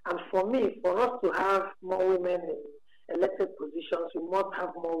 And for me, for us to have more women in elected positions, we must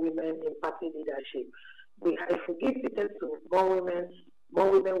have more women in party leadership. If we give tickets to more women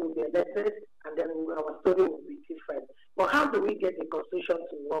will be elected, and then our story will be different. But how do we get the constitution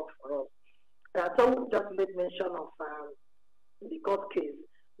to work for us? So just made mention of the court case.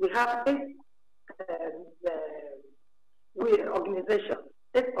 We have 8 organizations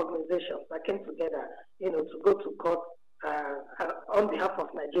that came together, to go to court on behalf of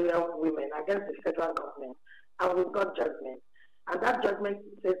Nigerian women against the federal government, and we got judgment. And that judgment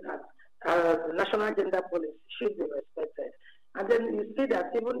says that the national gender policy should be respected. And then you see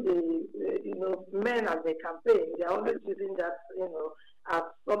that even the men as they campaign, they are always using that, as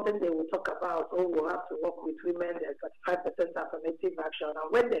something they will talk about. Oh, we'll have to work with women. There's 5% affirmative action.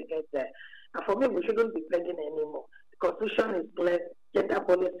 And when they get there, and for me, we shouldn't be begging anymore. The Constitution is clear. Gender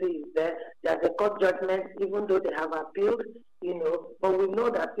policy is there. There's a court judgment, even though they have appealed, but we know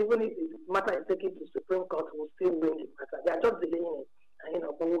that even if the matter is taken to Supreme Court, we'll still win the matter. They are just delaying it,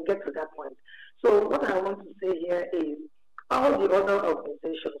 but we'll get to that point. So what I want to say here is all the other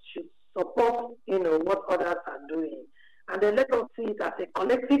organizations should support, what others are doing. and then let us see it as a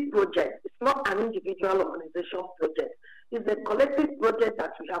collective project. It's not an individual organization project. It's a collective project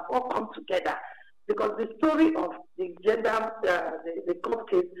that we have all come together, because the story of the gender, the court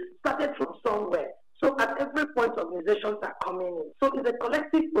case started from somewhere. So at every point, organizations are coming in. So it's a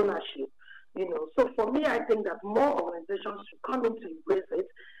collective ownership. So for me, I think that more organizations should come in to embrace it,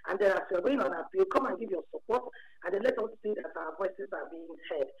 and then as you're going on appeal, come and give your support, and then let us see that our voices are being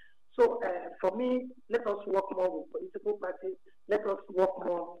heard. So for me, let us work more with political parties, let us work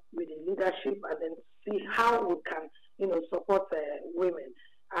more with the leadership, and then see how we can, support women.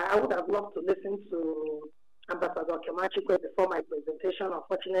 I would have loved to listen to Ambassador Kemachikwe before my presentation.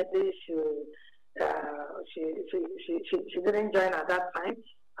 Unfortunately, she didn't join at that time.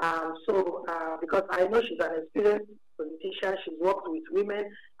 Because I know she's an experienced politician, she's worked with women,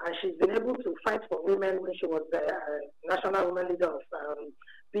 and she's been able to fight for women when she was the national women leader of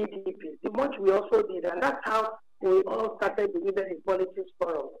PDP. The much we also did, and that's how we all started the Women in Politics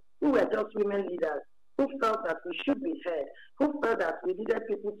Forum. We were just women leaders who felt that we should be heard, who felt that we needed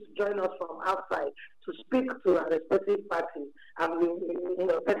people to join us from outside to speak to our respective parties, and we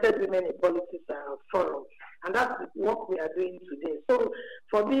started Women in Politics Forum. And that's what we are doing today. So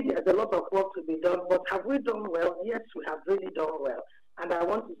for me, there's a lot of work to be done, but have we done well? Yes, we have really done well. And I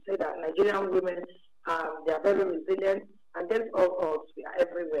want to say that Nigerian women, they are very resilient, and then all of us, we are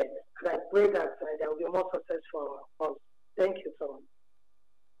everywhere. And I pray that there will be more success for us. Thank you so much.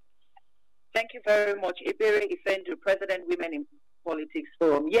 Thank you very much, Ebere Ifendu, President, Women in Politics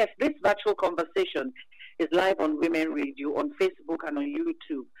Forum. Yes, this virtual conversation is live on Women Radio, on Facebook and on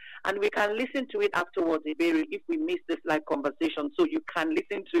YouTube. And we can listen to it afterwards, Ebere, if we miss this live conversation. So you can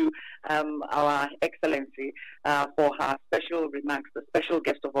listen to our Excellency for her special remarks, the special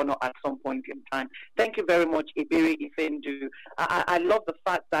guest of honor at some point in time. Thank you very much, Ebere Ifendu. I love the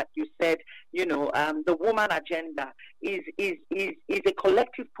fact that you said, the woman agenda is a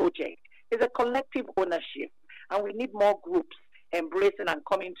collective project. It's a collective ownership, and we need more groups embracing and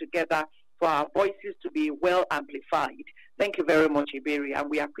coming together for our voices to be well amplified. Thank you very much, Iberi, and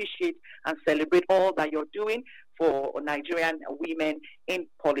we appreciate and celebrate all that you're doing for Nigerian women in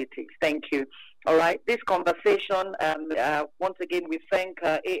politics. Thank you. All right, this conversation, once again, we thank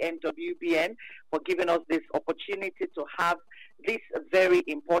ANWBN for giving us this opportunity to have this very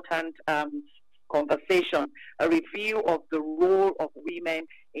important conversation, a review of the role of women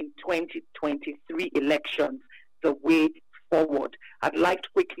in 2023 elections, the way forward. I'd like to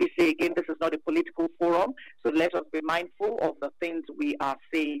quickly say again, this is not a political forum, so let us be mindful of the things we are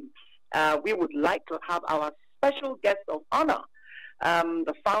saying. We would like to have our special guest of honor,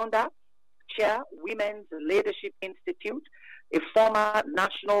 the founder, chair, Women's Leadership Institute, a former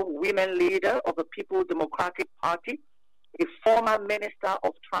national women leader of the People's Democratic Party, a former Minister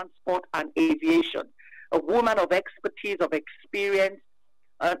of Transport and Aviation, a woman of expertise, of experience,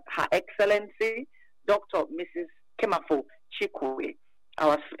 Her Excellency, Dr. Mrs. Kemafo Chikwe.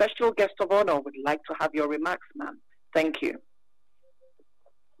 Our special guest of honor would like to have your remarks, ma'am. Thank you.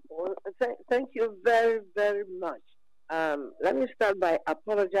 Well, thank you very, very much. Let me start by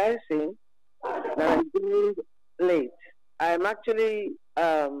apologizing that I'm being late. I'm actually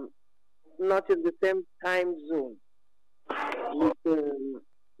not in the same time zone with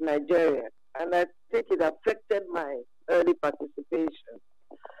Nigeria, and I think it affected my early participation.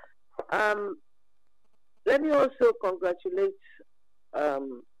 Let me also congratulate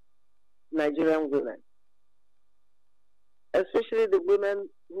Nigerian women, especially the women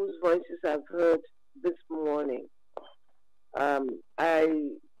whose voices I've heard this morning. I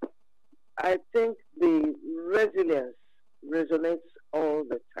think the resilience resonates all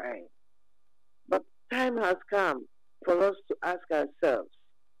the time. But time has come for us to ask ourselves,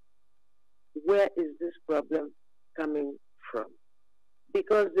 where is this problem coming from?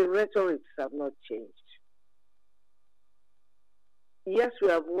 Because the rhetorics have not changed. Yes, we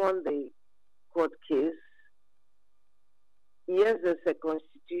have won the court case. Yes, there's a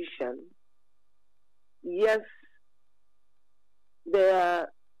constitution. Yes, there are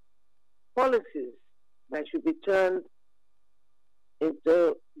policies that should be turned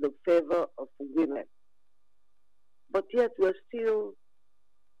into the favor of women. But yet we're still,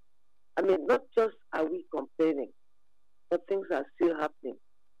 not just are we complaining, but things are still happening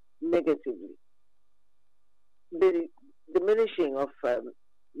negatively. The diminishing of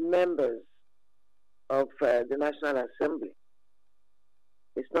members of the National Assembly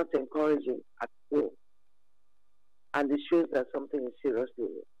is not encouraging at all. And it shows that something is seriously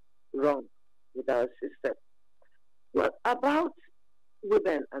wrong with our system. Well, about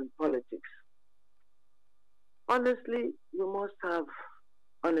women and politics, honestly, we must have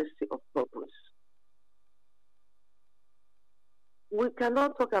honesty of purpose. we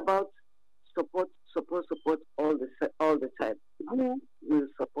cannot talk about support all the time. Who will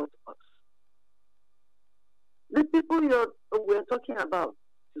support us? The people we're talking about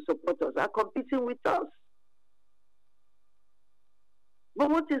to support us are competing with us. But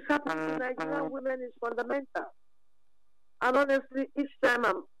what is happening to Nigerian women is fundamental. And honestly, each time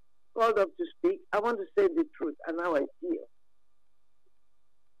I'm called up to speak, I want to say the truth and how I feel.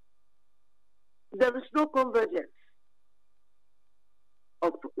 There is no convergence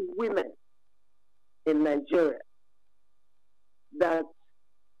of women in Nigeria that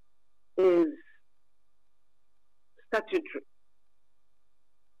is statutory.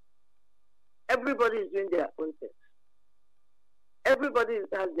 Everybody is doing their own things. Everybody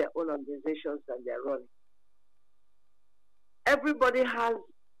has their own organizations that they're running. Everybody has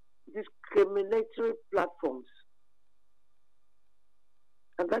discriminatory platforms.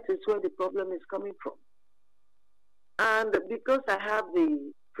 And that is where the problem is coming from. And because I have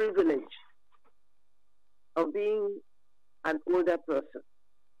the privilege of being an older person,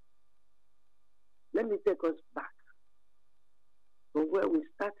 let me take us back from where we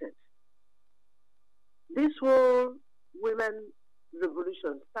started. This whole women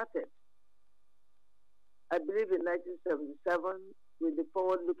revolution started, I believe, in 1977 with the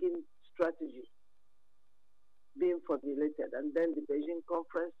forward-looking strategy being formulated, and then the Beijing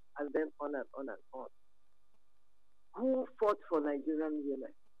conference, and then on and on and on. Who fought for Nigerian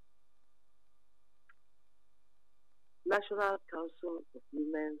women? National Council of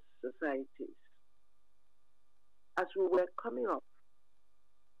Women's Societies. As we were coming up,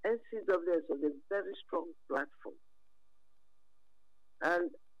 NCWS was a very strong platform.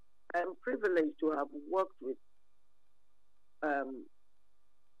 And I'm privileged to have worked with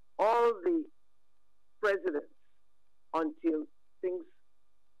all the presidents until things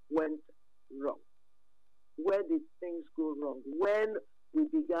went wrong. Where did things go wrong? When we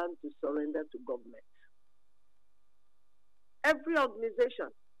began to surrender to government. Every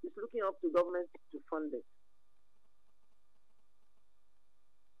organization is looking up to government to fund it.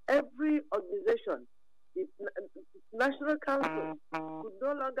 Every organization, the National Council, could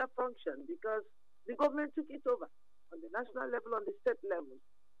no longer function because the government took it over on the national level, on the state level.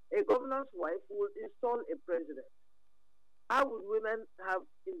 A governor's wife would install a president. How would women have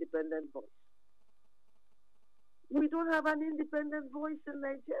independent voice? We don't have an independent voice in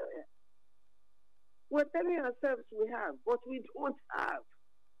Nigeria. We're telling ourselves we have, but we don't have.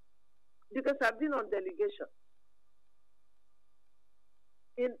 Because I've been on delegation.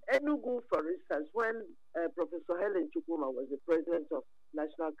 In Enugu, for instance, when Professor Helen Chukwuma was the president of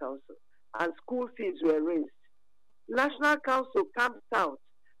National Council and school fees were raised, National Council camped out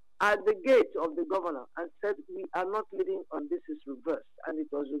at the gate of the governor and said, we are not living on this is reversed, and it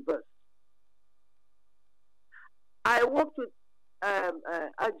was reversed. I worked with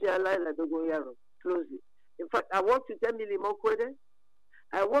Ajia Laila Dogoyaro closely. In fact, I worked with Emily Mokwede.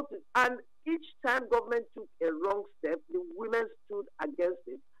 I worked with, and each time government took a wrong step, the women stood against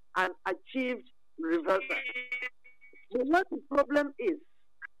it and achieved reversal. But what the problem is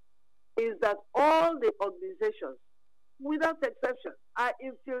that all the organizations, without exception, are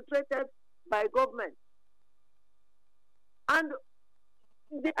infiltrated by government. And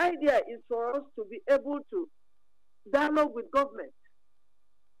the idea is for us to be able to dialogue with government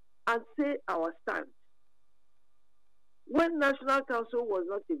and say our stand. When National Council was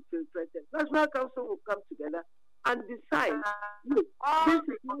not infiltrated, National Council will come together and decide, look,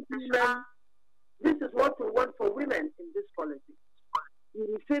 this is what we want for women in this policy. We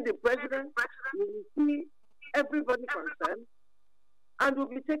will see the president, we will see everybody concerned, and will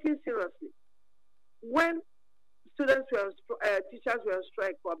be taken seriously. When teachers were on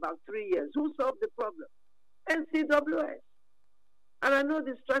strike for about 3 years, who solved the problem? NCWS. And I know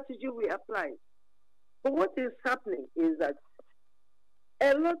the strategy we applied. But what is happening is that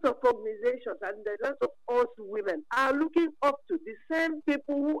a lot of organizations and a lot of us women are looking up to the same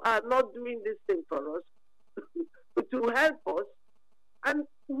people who are not doing this thing for us to help us, and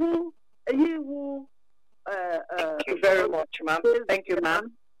thank you very much, ma'am. Thank you,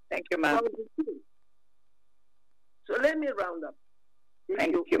 ma'am. Thank you, ma'am. So let me round up.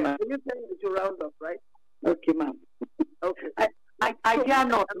 Thank you, ma'am. You tell me to round up, right? Okay, ma'am. Okay. I dare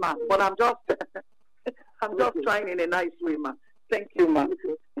not, ma'am, but I'm just trying in a nice way, ma'am. Thank you, ma'am.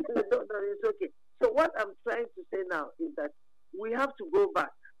 No, it's okay. So what I'm trying to say now is that we have to go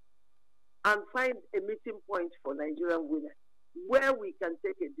back and find a meeting point for Nigerian women where we can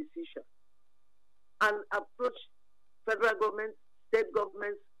take a decision and approach federal government, state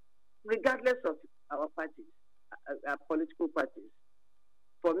governments, regardless of our parties, our political parties.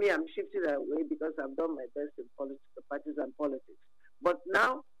 For me, I'm shifting away because I've done my best in political parties and politics. But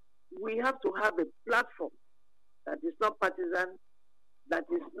now we have to have a platform that is not partisan, that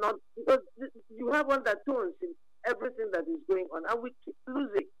is not, because you have undertones in everything that is going on, and we keep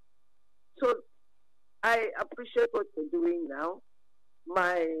losing. So I appreciate what you're doing now.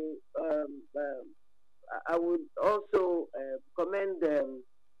 I would also commend the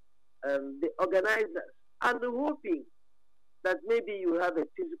organizers, and hoping that maybe you have a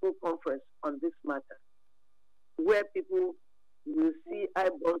physical conference on this matter, where people will see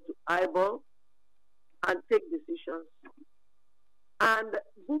eyeball to eyeball and take decisions and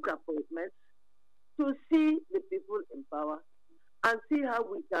book appointments to see the people in power and see how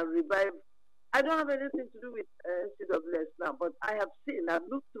we can revive. I don't have anything to do with NCWS now, but I have seen, I've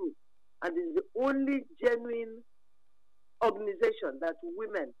looked through, and it's the only genuine organization that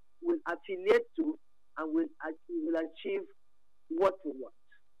women will affiliate to and will achieve what we want.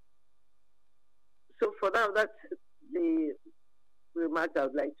 So for now, that's the remark I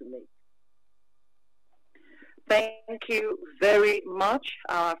would like to make. Thank you very much,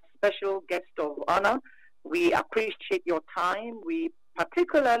 our special guest of honor. We appreciate your time. We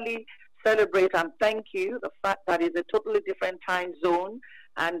particularly celebrate and thank you the fact that it's a totally different time zone,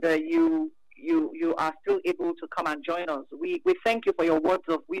 and you are still able to come and join us. We thank you for your words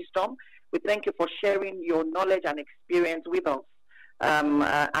of wisdom. We thank you for sharing your knowledge and experience with us. And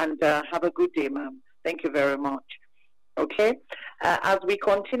have a good day, ma'am. Thank you very much. Okay. As we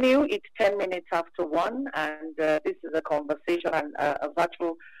continue, it's 10 minutes after 1, and this is a conversation, a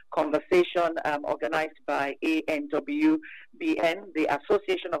virtual conversation organized by ANWBN, the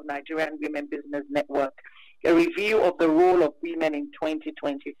Association of Nigerian Women Business Network, a review of the role of women in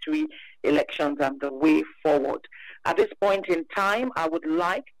 2023 elections and the way forward. At this point in time, I would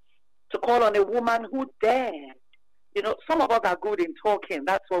like to call on a woman who dared. You know, some of us are good in talking.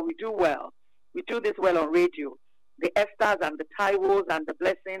 That's what we do well. We do this well on radio. The Esthers and the Taiwos and the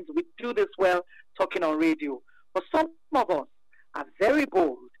Blessings, we do this well talking on radio. But some of us are very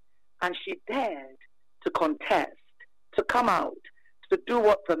bold, and she dared to contest, to come out, to do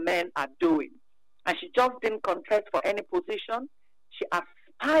what the men are doing. And she just didn't contest for any position. She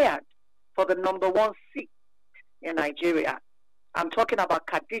aspired for the #1 seat in Nigeria. I'm talking about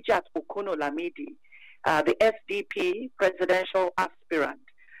Khadijat Okuno-Lamidi, the SDP presidential aspirant.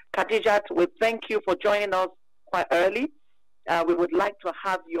 Khadijat, we thank you for joining us quite early. We would like to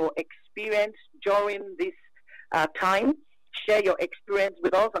have your experience during this time. Share your experience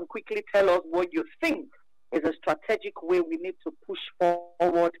with us and quickly tell us what you think is a strategic way we need to push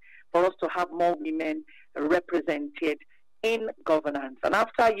forward for us to have more women represented in governance. And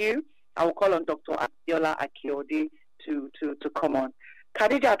after you, I will call on Dr. Abiola Akiode to come on.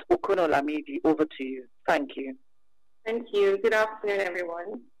 Khadijat Okuno-Lamidi, over to you. Thank you. Thank you. Good afternoon,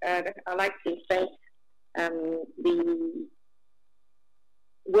 everyone. I'd like to thank the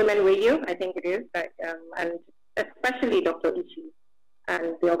Women Radio, I think it is, and especially Dr. Ichi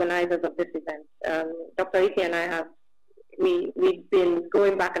and the organizers of this event. Dr. Ichi and I we've been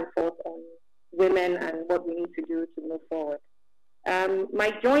going back and forth on women and what we need to do to move forward.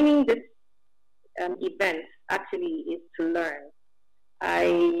 My joining this event actually is to learn.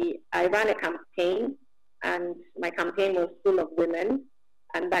 I ran a campaign, and my campaign was full of women,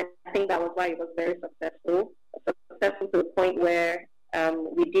 and I think that was why it was very successful to the point where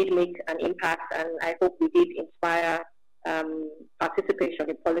we did make an impact, and I hope we did inspire participation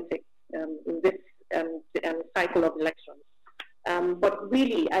in politics in this cycle of elections. But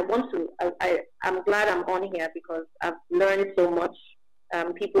really, I'm glad I'm on here because I've learned so much.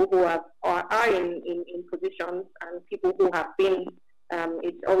 People who are in positions and people who have been,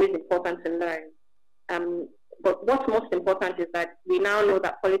 it's always important to learn. But what's most important is that we now know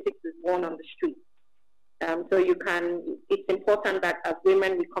that politics is won on the street. So it's important that as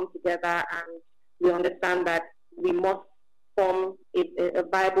women we come together and we understand that we must form a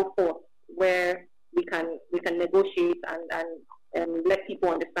viable force where we can negotiate and let people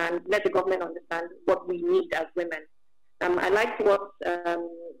understand, let the government understand what we need as women. I like what the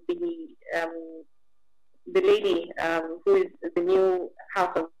lady who is the new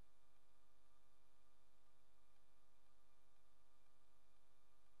House of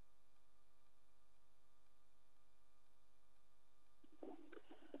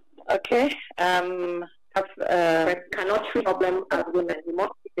Okay. Cannot treat problem as women. We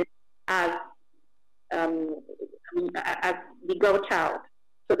must treat it as the girl child.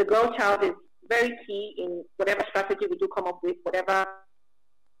 So the girl child is very key in whatever strategy we do come up with, whatever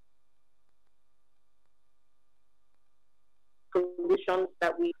solutions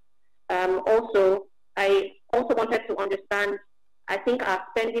that we. I also wanted to understand. I think our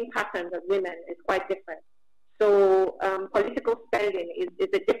spending patterns as women is quite different. So political spending is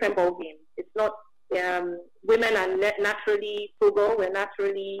a different ballgame. It's not, women are naturally frugal, we're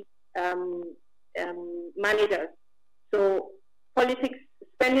naturally managers. So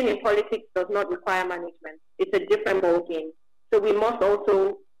spending in politics does not require management. It's a different ballgame. So we must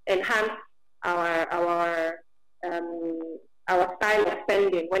also enhance our style of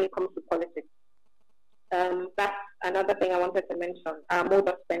spending when it comes to politics. That's another thing I wanted to mention, our mode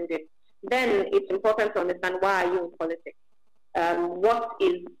of spending. Then it's important to understand why are you in politics.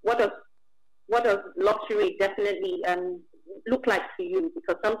 What does luxury definitely look like to you?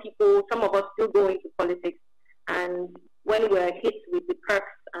 Because some of us still go into politics, and when we're hit with the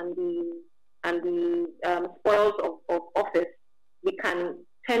perks and the spoils of office, we can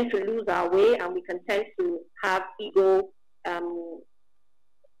tend to lose our way, and we can tend to have ego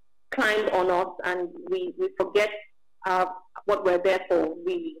climb on us, and we forget what we're there for,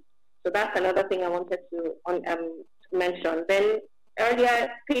 really. So that's another thing I wanted to mention. Then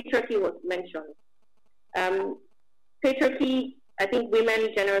earlier, patriarchy was mentioned. Patriarchy, I think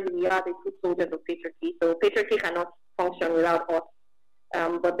women generally, we are the foot soldiers of patriarchy. So patriarchy cannot function without us.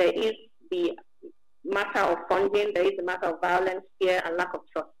 But there is the matter of funding, there is the matter of violence, fear, and lack of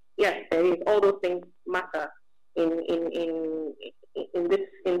trust. Yes, there is. All those things matter in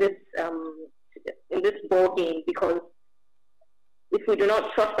this ball game, because if we do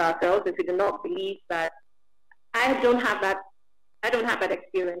not trust ourselves, if we do not believe that, I don't have that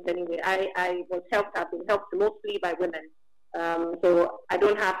experience anyway. I've been helped mostly by women. So I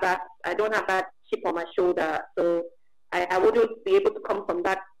don't have that chip on my shoulder. So I wouldn't be able to come from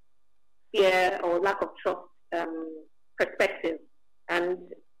that fear or lack of trust perspective. And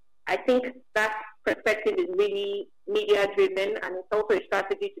I think that perspective is really media driven, and it's also a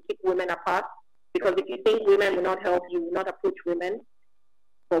strategy to keep women apart. Because if you think women will not help you, will not approach women,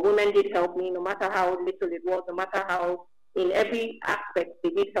 but women did help me, no matter how little it was, no matter how, in every aspect, they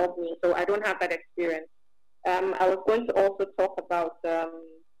did help me. So I don't have that experience. I was going to also talk about,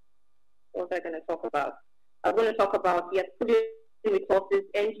 what was I going to talk about? I was going to talk about, yes, putting resources,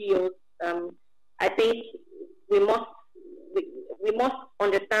 NGOs. I think we must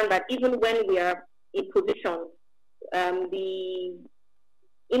understand that even when we are in positions, the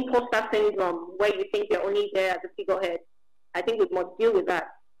imposter syndrome, where you think you're only there as a figurehead, I think we must deal with that.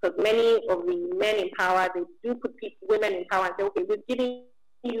 Because many of the men in power, they do put women in power and say, okay, we've given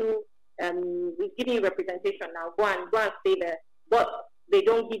you representation now, go and stay there. But they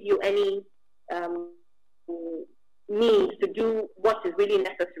don't give you any means to do what is really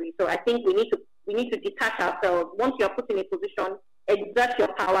necessary. So I think we need to detach ourselves. Once you are put in a position, exert your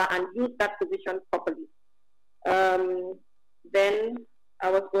power and use that position properly. Then I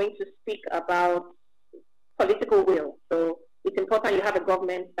was going to speak about political will. So it's important you have a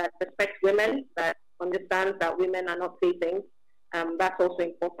government that respects women, that understands that women are not playthings. That's also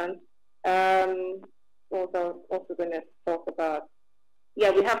important. What was I also going to talk about?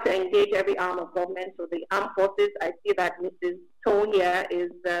 Yeah, we have to engage every arm of government. So the armed forces, I see that Mrs. Tone here is,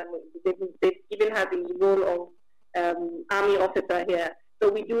 they've given her the role of army officer here.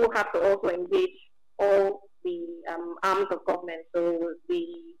 So we do have to also engage all the arms of government. So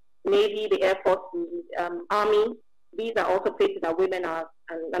the Navy, the Air Force, the Army, these are also places that women are,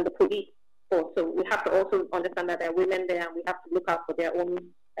 and the police force. So we have to also understand that there are women there, and we have to look out for their own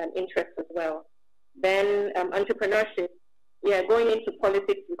interests as well. Then entrepreneurship. Yeah, going into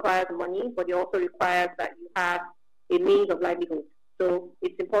politics requires money, but it also requires that you have a means of livelihood. So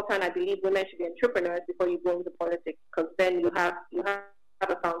it's important, I believe, women should be entrepreneurs before you go into politics, because then you have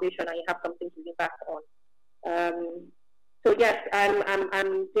a foundation and you have something to lean back on. So yes,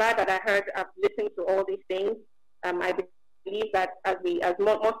 I'm glad that I've listened to all these things. I believe that as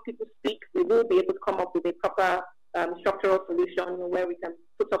more people speak, we will be able to come up with a proper structural solution where we can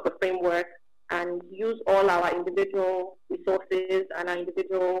put up a framework and use all our individual resources and our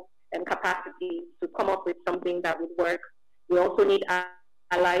individual capacity to come up with something that would work. We also need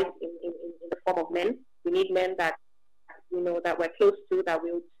allies in the form of men. We need men that that we're close to, that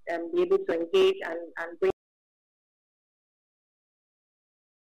will be able to engage and bring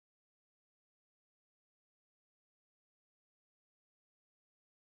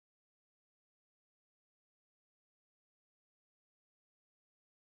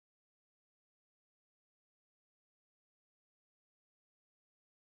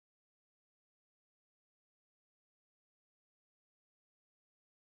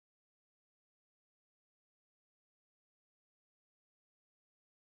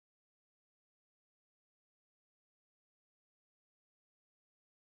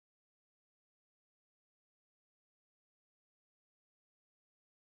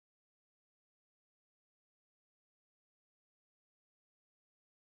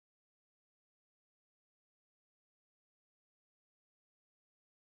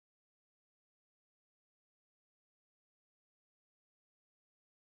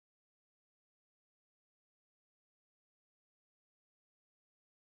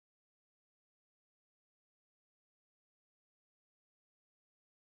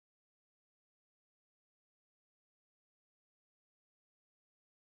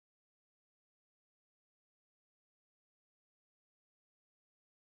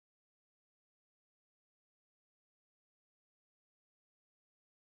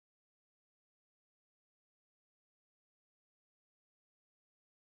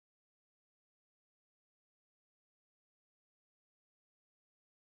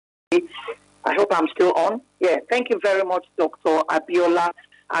I hope I'm still on. Yeah, thank you very much, Dr. Abiola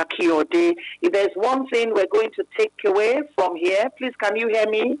Akiode. If there's one thing we're going to take away from here, please can you hear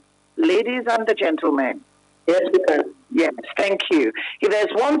me, ladies and the gentlemen? Yes, we can. Yes, thank you. If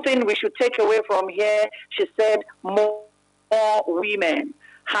there's one thing we should take away from here, she said more women.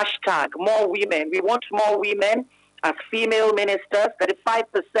 Hashtag more women. We want more women as female ministers,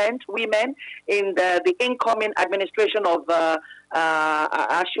 35% women in the incoming administration of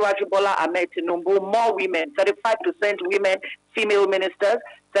Asiwaju Bola Ahmed Tinubu, more women, 35% women, female ministers,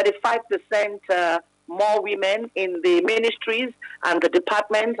 35% more women in the ministries and the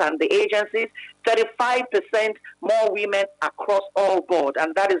departments and the agencies, 35% more women across all board.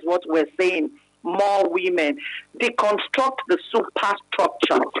 And that is what we're saying, more women. Deconstruct the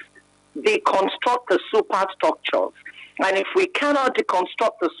superstructures. Deconstruct the superstructures. And if we cannot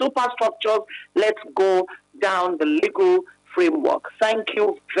deconstruct the superstructures, let's go down the legal framework. Thank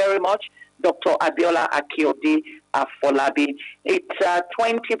you very much, Dr. Abiola Akiode Afolabi. It's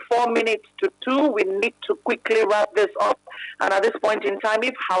 24 minutes to 2. We need to quickly wrap this up. And at this point in time,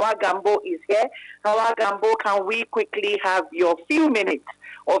 if Hawa Gambo is here, Hawa Gambo, can we quickly have your few minutes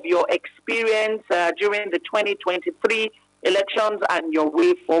of your experience during the 2023 elections and your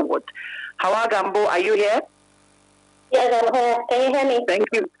way forward? Hawa Gambo, are you here? Yes, I'm here. Can you hear me? Thank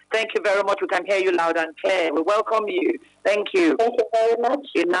you. Thank you very much. We can hear you loud and clear. We welcome you. Thank you. Thank you very much.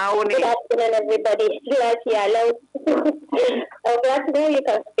 Good afternoon, everybody. Yes, yeah, hello. I'm glad to know you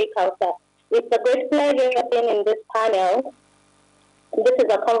can speak out there. It's a great pleasure being in this panel. This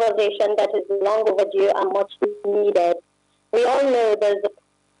is a conversation that is long overdue and much needed. We all know there's a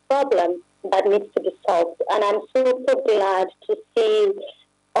problem that needs to be solved, and I'm super glad to see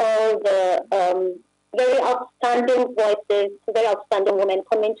all the very outstanding voices, very outstanding women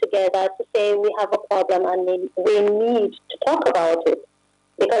coming together to say we have a problem and we need to talk about it,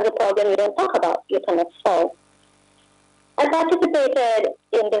 because the problem you don't talk about, you cannot solve. I participated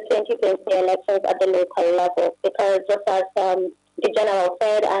in the 2020 elections at the local level because, just as the general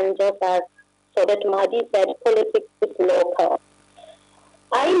said and just as Sodet Mahdi said, politics is local.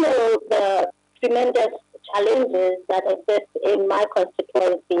 I know the tremendous challenges that exist in my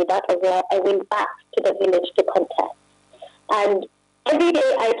constituency. That is why I went back to the village to contest. And every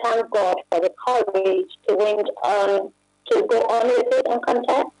day I thank God for the courage to go on with it and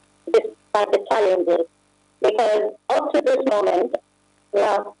contest despite the challenges. Because up to this moment,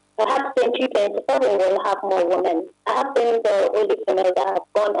 well, perhaps in 2027 we'll have more women. I have been the only female that have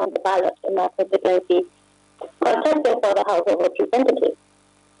gone on the ballot in my constituency contesting for the House of Representatives.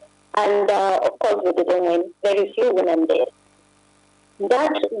 And of course, we didn't win. Very few women did.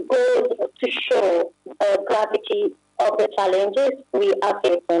 That goes to show the gravity of the challenges we are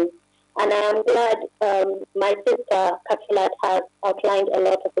facing. And I am glad my sister Kakilat has outlined a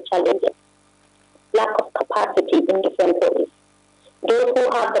lot of the challenges. Lack of capacity in different ways. Those who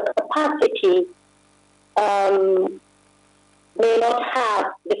have the capacity may not have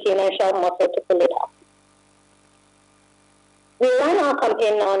the financial muscle to pull it off. We ran our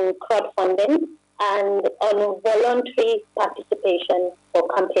campaign on crowdfunding and on voluntary participation for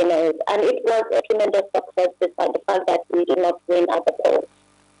campaigners, and it was a tremendous success despite the fact that we did not win at the polls.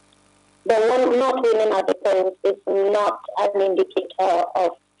 The not winning at the polls is not an indicator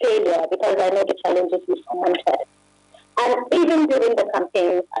of failure, because I know the challenges we surmounted. And even during the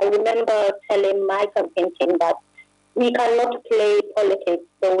campaigns, I remember telling my campaign team that we cannot play politics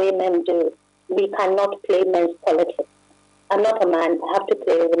the way men do. We cannot play men's politics. I'm not a man. I have to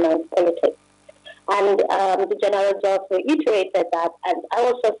play women's politics. And the general just reiterated that, and I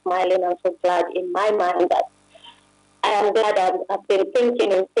was so smiling and so glad in my mind that I am glad I've been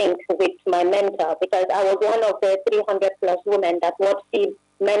thinking in sync with my mentor, because I was one of the 300 plus women that Watsi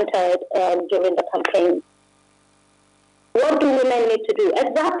mentored during the campaign. What do women need to do?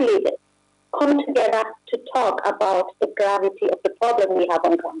 Exactly this. Come together to talk about the gravity of the problem we have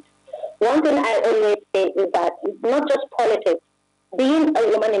on ground. One thing I always say is that it's not just politics. Being a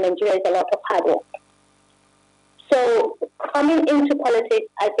woman in Nigeria is a lot of hard work. So coming into politics,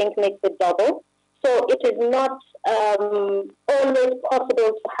 I think, makes it double. So it is not always possible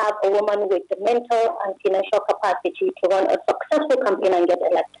to have a woman with the mental and financial capacity to run a successful campaign and get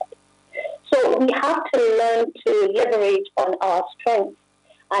elected. So we have to learn to leverage on our strengths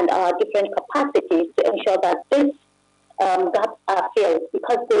and our different capacities to ensure that this gaps are filled,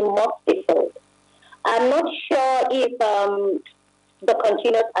 because they must be filled. I'm not sure if the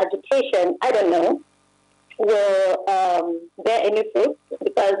continuous agitation, I don't know, will bear any fruit,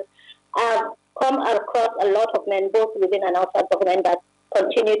 because I've come across a lot of men, both within and outside government, that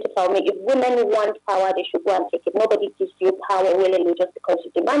continue to tell me if women want power, they should go and take it. Nobody gives you power willingly just because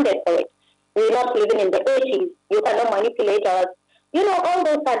you demanded for it. We're not living in the 80s. You cannot manipulate us. You know, all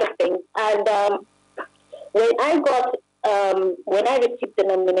those kind of things. And when I received the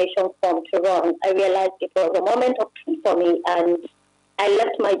nomination form to run, I realized it was a moment of peace for me, and I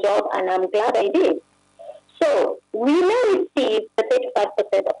left my job, and I'm glad I did. So we may receive the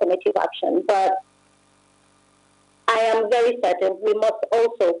 35% affirmative action, but I am very certain we must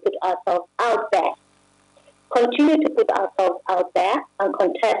also put ourselves out there, continue to put ourselves out there and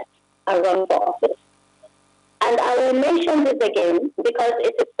contest and run for office. And I will mention this again because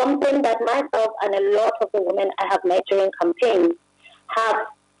it is something that myself and a lot of the women I have met during campaigns have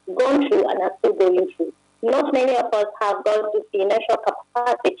gone through and are still going through. Not many of us have got the financial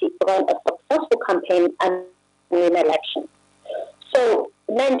capacity to run a successful campaign and win an election. So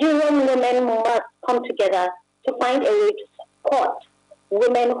Nigerian women must come together to find a way to support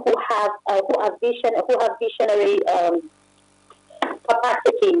women who have visionary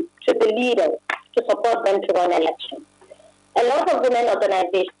capacity to be leaders, to support them to run elections. A lot of women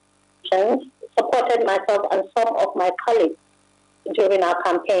organizations supported myself and some of my colleagues during our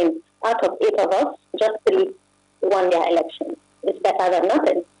campaign. Out of 8 of us, just 3 won their elections. It's better than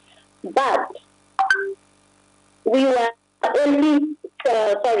nothing. But we were only,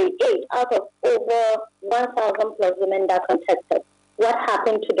 8 out of over 1,000 plus women that contested. What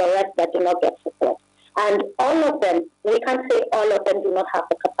happened to the rest that did not get support? And all of them, we can't say all of them do not have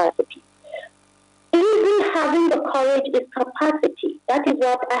the capacity. Even having the courage is capacity. That is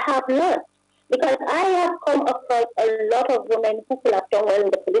what I have learned. Because I have come across a lot of women who could have done well in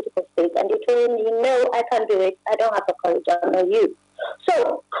the political space, and they told me, no, I can't do it. I don't have the courage. I know you.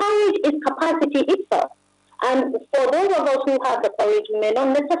 So courage is capacity itself. And for those of us who have the courage, we may not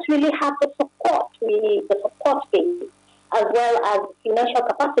necessarily have the support. We need the support base as well as financial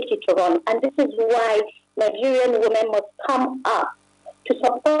capacity to run. And this is why Nigerian women must come up to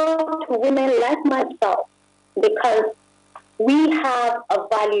support women like myself, because we have a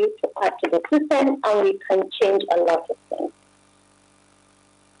value to add to the system and we can change a lot of things.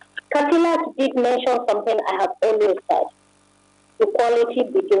 Katilat did mention something I have always said. Equality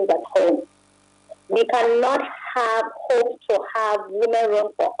begins at home. We cannot have hope to have women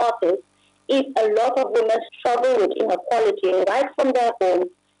run for office if a lot of women struggle with inequality right from their homes,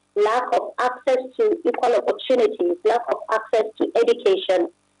 lack of access to equal opportunities, lack of access to education,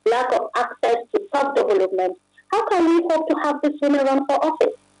 lack of access to self-development. How can we hope to have these women run for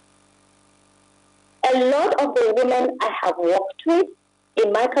office? A lot of the women I have worked with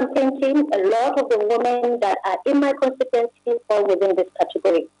in my campaign team, a lot of the women that are in my constituency fall within this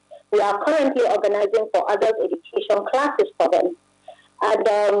category. We are currently organizing for adult education classes for them. And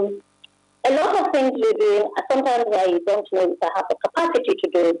a lot of things we're doing, sometimes I don't know if I have the capacity to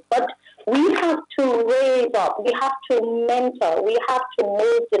do it, but we have to raise up, we have to mentor, we have to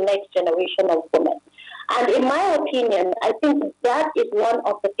mold the next generation of women. And in my opinion, I think that is one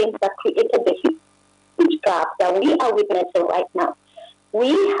of the things that created the huge gap that we are witnessing right now.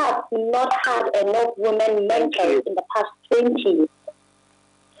 We have not had enough women mentors in the past 20 years.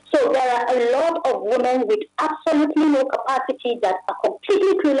 So there are a lot of women with absolutely no capacity that are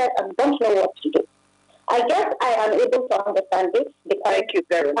completely clueless and don't know what to do. I guess I am able to understand this because I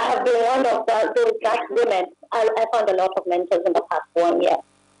have been one of those black women. I found a lot of mentors in the past 1 year.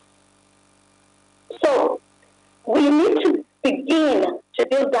 So we need to begin to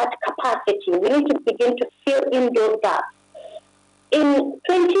build that capacity. We need to begin to fill in those gaps. In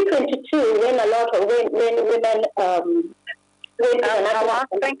 2022, when a lot of women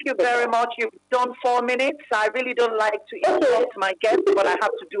thank you very much. You've done 4 minutes. I really don't like to interrupt my guests, but I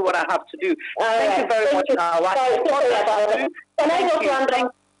have to do what I have to do. Thank you very much, Nawa. Can I just run down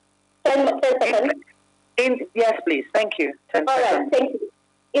 10 seconds? Yes, please. Thank you. 10 All seconds. right, thank you.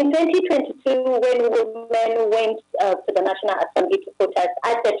 In 2022, when women went to the National Assembly to protest,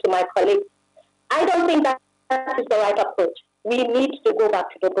 I said to my colleagues, I don't think that is the right approach. We need to go back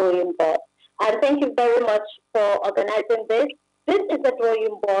to the drawing board. And thank you very much for organizing this. This is the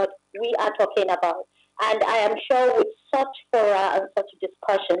drawing board we are talking about. And I am sure with such fora and such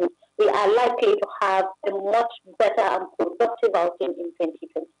discussions, we are likely to have a much better and productive outing in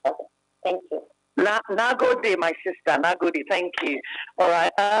 2027. Thank you. Nagode, my sister. Nagode, thank you. All right.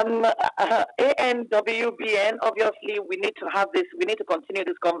 ANWBN, obviously, we need to have this. We need to continue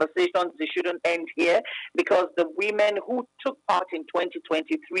these conversations. They shouldn't end here because the women who took part in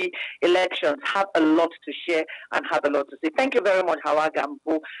 2023 elections have a lot to share and have a lot to say. Thank you very much, Hawa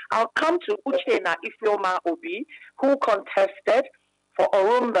Gambo. I'll come to Uchenna Ifeoma Obi, who contested. for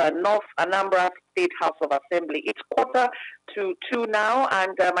Orumba, North Anambra State House of Assembly. It's 1:45 now,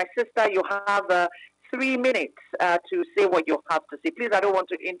 and my sister, you have 3 minutes to say what you have to say. Please, I don't want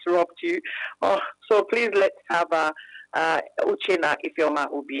to interrupt you. So please, let's have Uchenna Ifeoma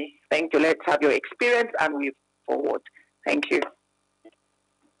Obi. Thank you. Let's have your experience and move forward. Thank you.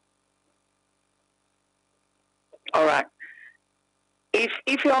 All right. If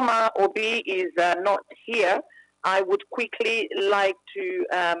Ifeoma Obi is not here, I would quickly like to,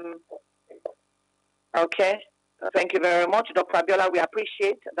 okay. Thank you very much, Dr. Abiola. We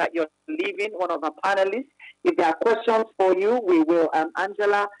appreciate that you're leaving, one of our panelists. If there are questions for you, we will,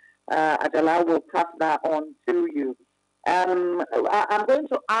 Angela will pass that on to you. I'm going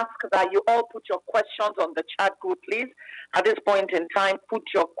to ask that you all put your questions on the chat group, please. At this point in time, put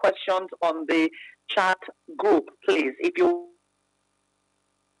your questions on the chat group, please. If you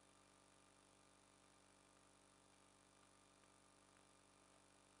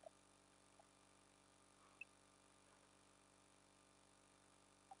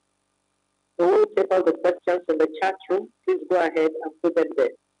So we'll take all the questions in the chat room. Please go ahead and put them there.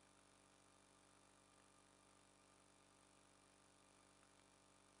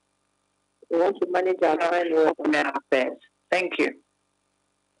 We want to manage our time well. Thank you.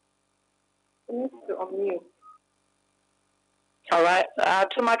 You need to unmute. All right.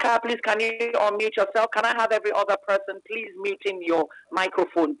 Tumaka, please, can you unmute yourself? Can I have every other person, please, muting your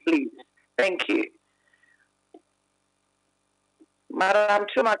microphone, please? Thank you. Madam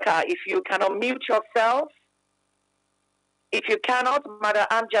Tumaka, if you can unmute yourself. If you cannot, Madam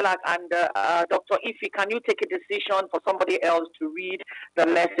Angela and Dr. Ife, can you take a decision for somebody else to read the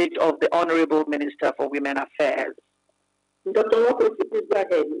message of the Honorable Minister for Women Affairs? Dr. Walker, please go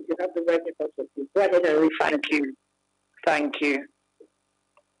ahead. You have the right to go ahead and read. Thank you. Thank you.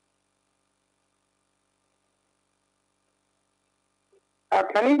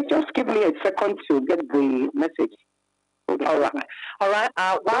 Can you just give me a second to get the message? All right. All right.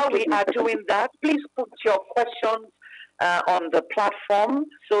 While we are doing that, please put your questions on the platform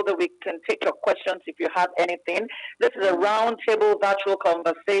so that we can take your questions if you have anything. This is a roundtable virtual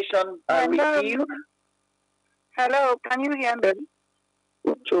conversation review. Hello, can you hear me?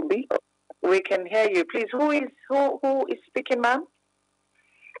 Chobi, we can hear you. Please, who is speaking, ma'am?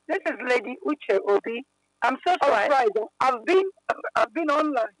 This is Lady Uche Obi. I'm so surprised. Right. I've been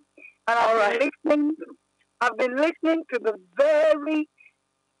online and I've been listening to the very,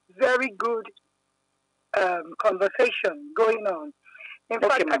 very good conversation going on. In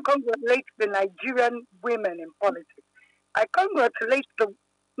fact, I congratulate the Nigerian women in politics. I congratulate the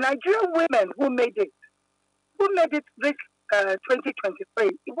Nigerian women who made it this 2023.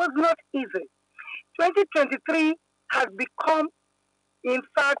 It was not easy. 2023 has become, in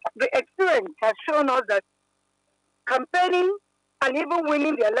fact, the experience has shown us that campaigning and even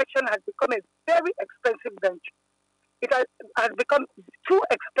winning the election has become a very expensive venture. It has become too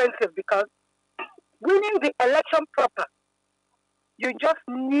expensive because winning the election proper, you just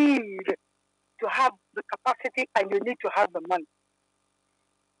need to have the capacity and you need to have the money.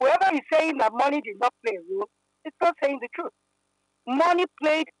 Whoever is saying that money did not play a role, it's not saying the truth. Money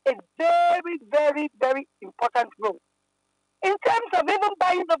played a very, very, very important role in terms of even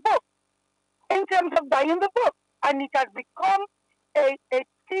buying the vote. And it has become a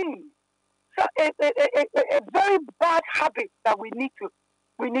thing, so a very bad habit that we need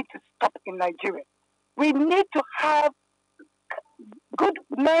to stop in Nigeria. We need to have good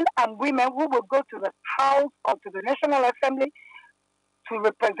men and women who will go to the House or to the National Assembly to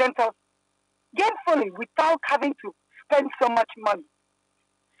represent us gainfully without having to spend so much money.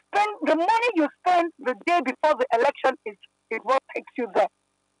 The money you spend the day before the election is what takes you there.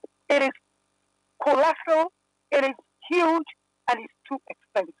 It is colossal, it is huge, and it's too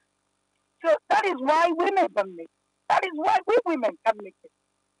expensive. So that is why women can make it. That is why we women can make it.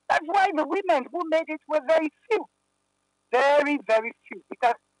 That's why the women who made it were very few. Very, very few.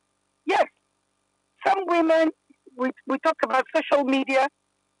 Because, yes, some women, we talk about social media,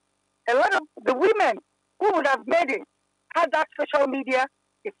 a lot of the women who would have made it had that social media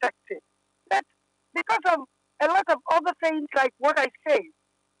effective. But because of a lot of other things like what I say,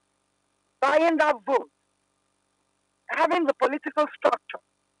 buying that vote, having the political structure,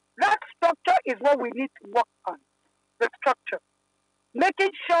 that structure is what we need to work on, the structure. Making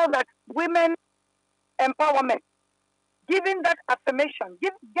sure that women empowerment, giving that affirmation,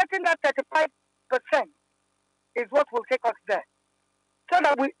 getting that 35% is what will take us there. So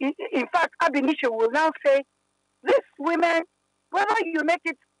that we, in fact, Abinisha will now say, these women, whether you make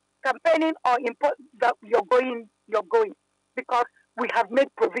it campaigning or that you're going, because we have made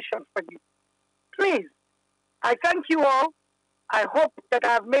provisions for you. Please, I thank you all. I hope that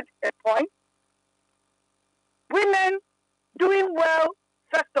I've made a point. Women doing well,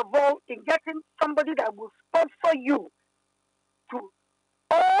 first of all, in getting somebody that will sponsor you to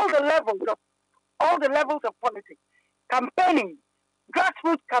all the levels of politics, campaigning,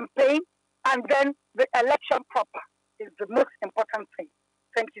 grassroots campaign, and then the election proper is the most important thing.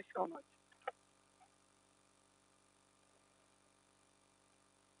 Thank you so much.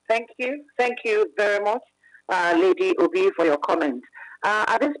 Thank you very much, Lady Obi, for your comment.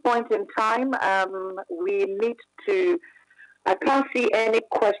 At this point in time, we need to. I can't see any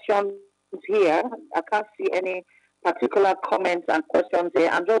questions here. I can't see any particular comments and questions here.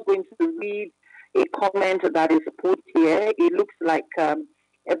 I'm just going to read a comment that is put here. It looks like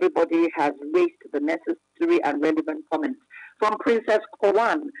everybody has raised the necessary and relevant comments. From Princess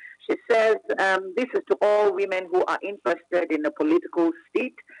Kowan, she says, this is to all women who are interested in a political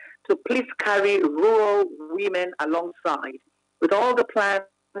seat to please carry rural women alongside. With all the plans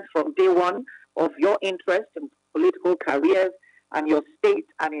from day one of your interest in political careers and your state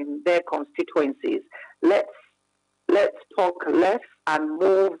and in their constituencies, let's talk less and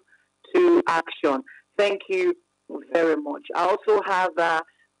move to action. Thank you very much. I also have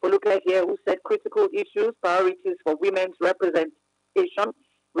Foluke here who said critical issues, priorities for women's representation,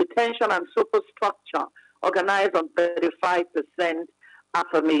 retention and superstructure, organized on 35%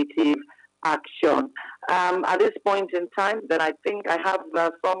 affirmative action. At this point in time, then I think I have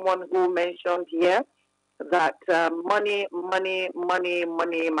someone who mentioned here that money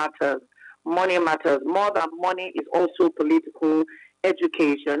matters. Money matters. More than money is also political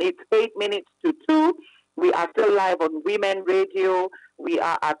education. It's 8 minutes to 2. We are still live on Women Radio. We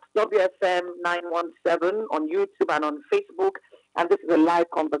are at WFM 917 on YouTube and on Facebook. And this is a live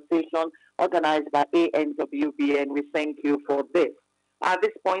conversation organized by ANWBN. We thank you for this. At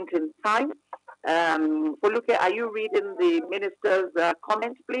this point in time, Foluke, are you reading the minister's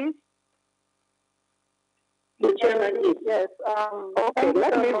comments, please? The chairman is. Yes. Okay,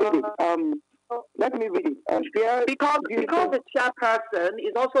 let me read it. Let me read it. Because the chairperson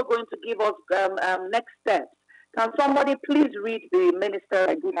is also going to give us next steps. Can somebody please read the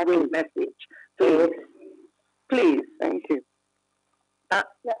minister's message? Please. Thank you.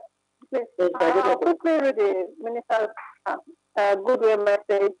 I'll quickly read the minister's goodwill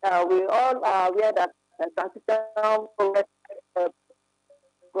message. We all are aware that the transitional progress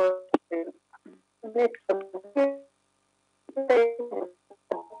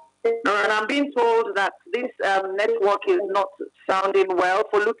No, and I'm being told that this network is not sounding well.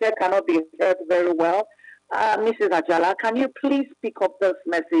 Foluke cannot be heard very well. Mrs. Ajala, can you please pick up this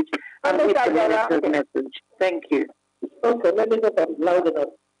message and read the minister's message? Thank you. Okay, let me know if I'm loud enough.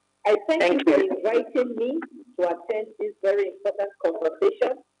 I thank you for inviting me to attend this very important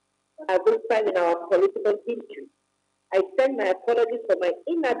conversation at this time in our political history. I send my apologies for my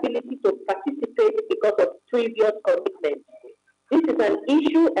inability to participate because of previous commitments. This is an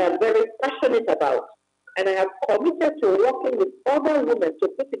issue I am very passionate about, and I have committed to working with other women to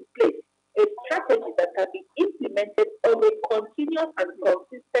put in place a strategy that can be implemented on a continuous and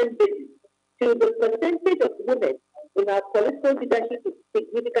consistent basis till the percentage of women in our political leadership is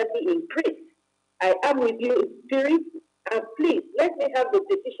significantly increased. I am with you in spirit, and please let me have the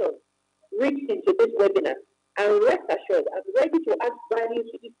decision reached into this webinar. And rest assured, I'm ready to add value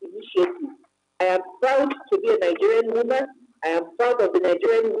to this initiative. I am proud to be a Nigerian woman. I am proud of the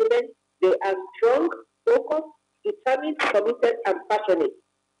Nigerian women. They are strong, focused, determined, committed, and passionate.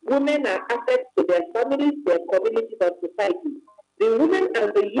 Women are assets to their families, their communities, and society. The women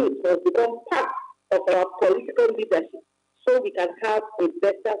and the youth must become part of our political leadership so we can have a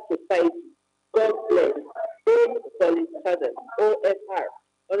better society. God bless. OFR,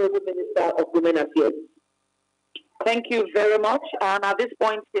 Honorable Minister of Women Affairs. Thank you very much. And at this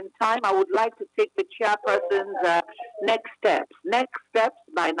point in time, I would like to take the chairperson's next steps. Next steps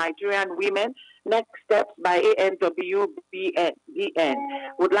by Nigerian women. Next steps by ANWBN.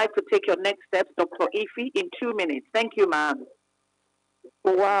 Would like to take your next steps, Dr. Ife, in 2 minutes. Thank you, ma'am.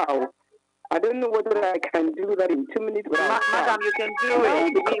 Wow. I don't know whether I can do that in 2 minutes. Madam, you can do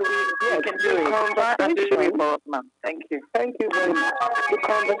it. We can do it. And do it for us, ma'am. Thank you. Thank you very much. The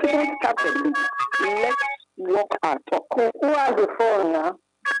conversation started. Let's walk our talk. Who has the phone now?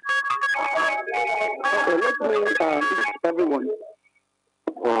 Okay, let me meet everyone.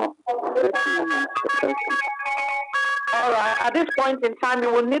 Wow. All right. At this point in time, we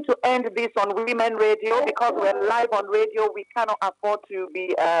will need to end this on Women Radio because we're live on radio. We cannot afford to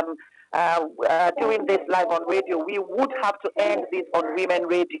be doing this live on radio. We would have to end this on Women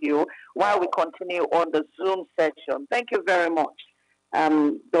Radio while we continue on the Zoom session. Thank you very much.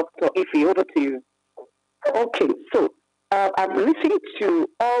 Dr. Ife, over to you. Okay, so I've listened to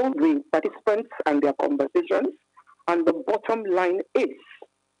all the participants and their conversations, and the bottom line is,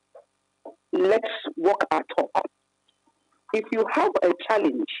 let's walk our talk. If you have a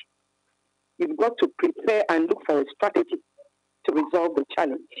challenge, you've got to prepare and look for a strategy to resolve the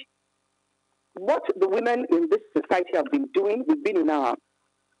challenge. What the women in this society have been doing, we've been in our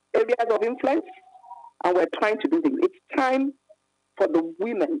areas of influence, and we're trying to do things. It's time for the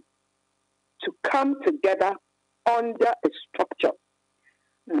women to come together under a structure.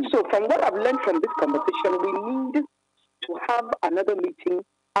 So from what I've learned from this conversation, we need to have another meeting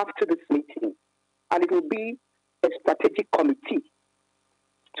after this meeting, and it will be a strategic committee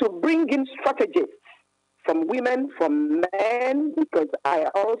to bring in strategists from women, from men, because I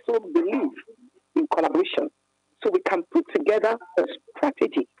also believe in collaboration. So we can put together a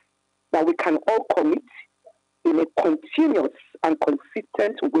strategy that we can all commit in a continuous and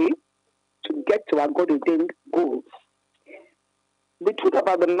consistent way to get to our God-ordained goals. The truth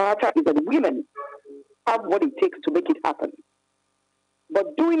about the matter is that women have what it takes to make it happen. But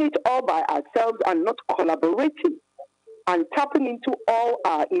doing it all by ourselves and not collaborating and tapping into all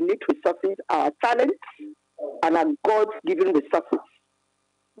our innate resources, our talents, and our God-given resources,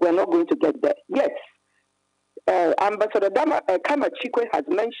 we're not going to get there. Yes, Ambassador Kama Chikwe has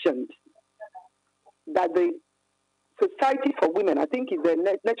mentioned that the Society for Women, I think is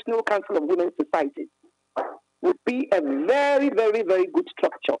the National Council of Women's Societies, would be a very, very, very good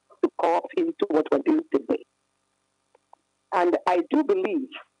structure to co-opt into what we're doing today. And I do believe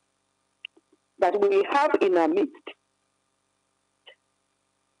that we have in our midst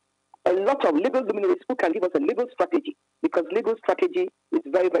a lot of legal luminaries who can give us a legal strategy, because legal strategy is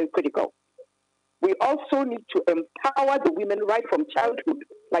very, very critical. We also need to empower the women right from childhood,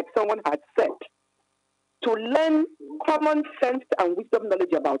 like someone had said, to learn common sense and wisdom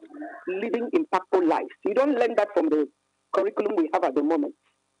knowledge about living impactful lives. You don't learn that from the curriculum we have at the moment.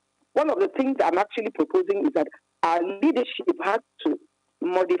 One of the things I'm actually proposing is that our leadership has to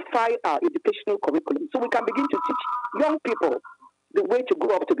modify our educational curriculum so we can begin to teach young people the way to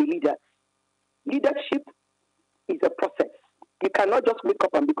grow up to be leaders. Leadership is a process. You cannot just wake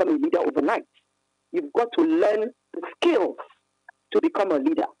up and become a leader overnight. You've got to learn the skills to become a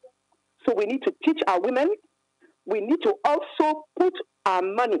leader. So we need to teach our women. We need to also put our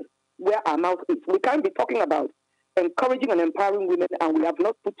money where our mouth is. We can't be talking about encouraging and empowering women, and we have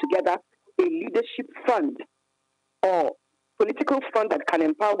not put together a leadership fund or political fund that can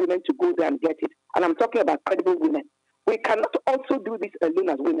empower women to go there and get it. And I'm talking about credible women. We cannot also do this alone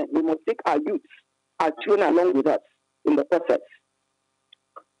as women. We must take our youth, our children along with us in the process.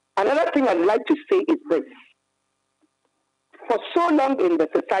 Another thing I'd like to say is this. For so long in the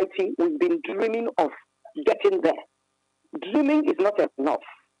society, we've been dreaming of getting there. Dreaming is not enough.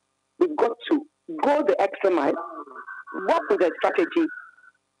 We've got to go the extra mile, work with a strategy,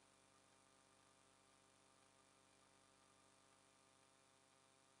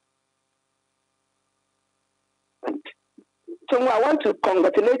 so I want to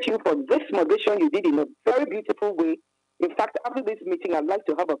congratulate you for this moderation you did in a very beautiful way. In fact, after this meeting, I'd like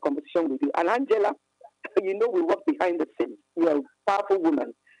to have a conversation with you. And Angela, you know we work behind the scenes. You are a powerful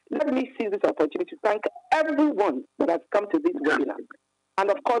woman. Let me seize this opportunity to thank everyone that has come to this webinar. And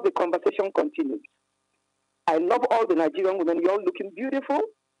of course, the conversation continues. I love all the Nigerian women. You're all looking beautiful,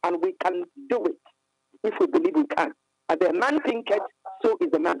 and we can do it if we believe we can. As a man thinketh, so is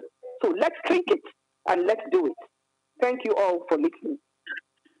a man. So let's think it, and let's do it. Thank you all for listening.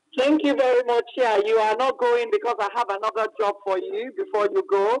 Thank you very much. Yeah, you are not going because I have another job for you before you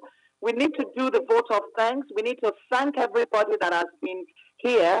go. We need to do the vote of thanks. We need to thank everybody that has been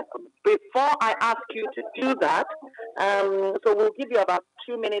here. Before I ask you to do that, so we'll give you about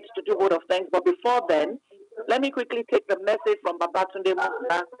 2 minutes to do vote of thanks. But before then, let me quickly take the message from Babatunde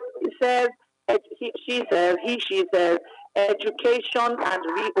Musa. He says, she says, education and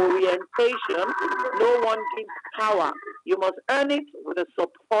reorientation, no one gives power. You must earn it with the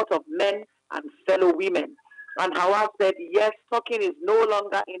support of men and fellow women. And Hawa said, yes, talking is no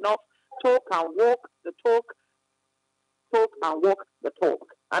longer enough. Talk and walk the talk. Talk and walk the talk.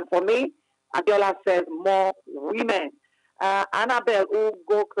 And for me, Adiola says, more women. Annabelle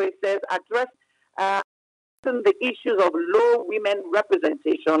Ugokwe says, address the issues of low women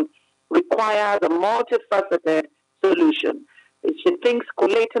representation requires a multifaceted solution. She thinks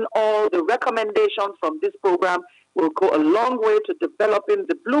collating all the recommendations from this program will go a long way to developing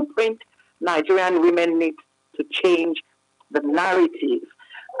the blueprint Nigerian women need to change the narrative.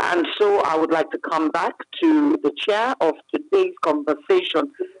 And so I would like to come back to the chair of today's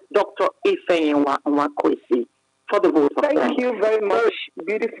conversation, Dr. Ifeanyi Nwakwesi. for the vote. Thank you very much.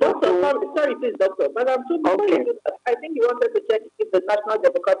 Beautiful. Doctor, sorry, please, Doctor. Madam, okay. I think you wanted to check if the National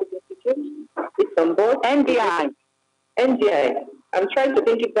Democratic Institute is on board. NDI. I'm trying to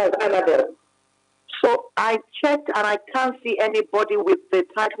think if that's Annabelle. So I checked and I can't see anybody with the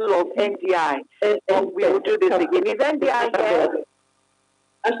title of NDI. We will do this again. Is NDI here?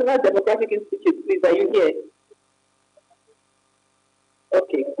 National Democratic Institute, please, are you here?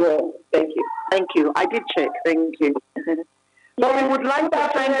 Okay, well, thank you. Thank you. I did check. Thank you. So we would like to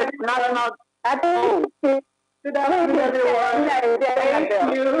thank the National... Good afternoon, everyone.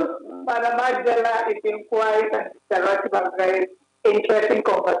 Thank you, Madam Angela. It's been quite an interactive and very interesting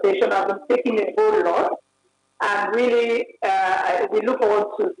conversation. I've been taking a whole lot, and really, we look forward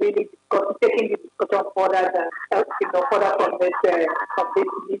to really taking this discussion further further from this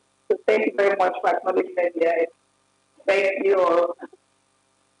meeting. So thank you very much for acknowledging it. Thank you all.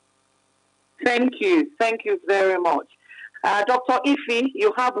 Thank you. Thank you very much. Dr. Ife,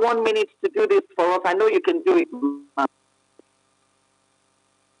 you have 1 minute to do this for us. I know you can do it.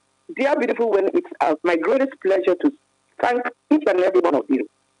 Dear beautiful women, it's my greatest pleasure to thank each and every one of you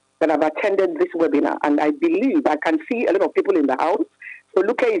that have attended this webinar. And I believe I can see a lot of people in the house. So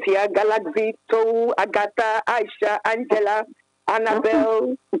Luca is here, Galaxy, To, Agatha, Aisha, Angela,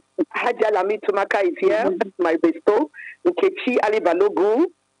 Annabelle, Hajalami Tumaka is here, my bestow, Nkechi Ali Balogu,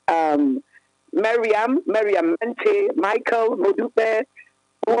 Miriam Mente, Michael, Modupe.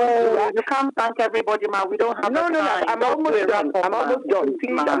 Oh, you can't thank everybody, ma. We don't have time. I'm almost done.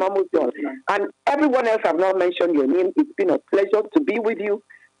 Please, I'm almost done. And everyone else I've not mentioned your name. It's been a pleasure to be with you,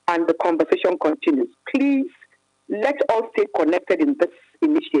 and the conversation continues. Please, let us stay connected in this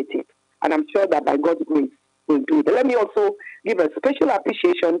initiative, and I'm sure that by God's grace, we'll do it. Let me also give a special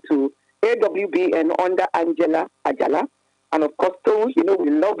appreciation to ANWBN under Angela Ajala. And of course, too, we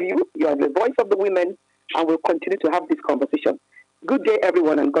love you. You are the voice of the women, and we'll continue to have this conversation. Good day,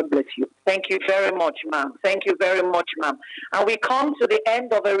 everyone, and God bless you. Thank you very much, ma'am. Thank you very much, ma'am. And we come to the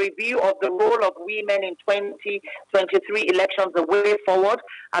end of a review of the role of women in 2023 elections, the way forward,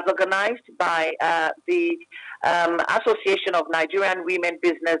 as organized by the Association of Nigerian Women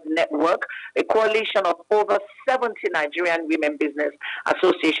Business Network, a coalition of over 70 Nigerian women business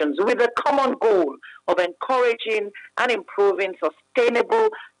associations with a common goal of encouraging and improving sustainable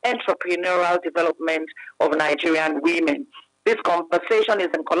entrepreneurial development of Nigerian women. This conversation is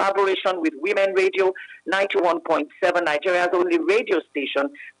in collaboration with Women Radio 91.7, Nigeria's only radio station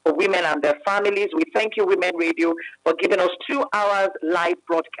for women and their families. We thank you, Women Radio, for giving us 2 hours live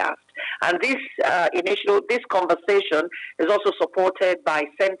broadcast. And this conversation is also supported by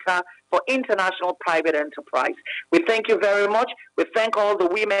Center for International Private Enterprise. We thank you very much. We thank all the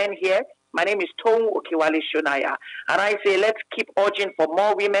women here. My name is Tomu Okiwale Shunaya, and I say let's keep urging for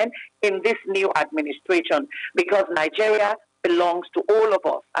more women in this new administration, because Nigeria belongs to all of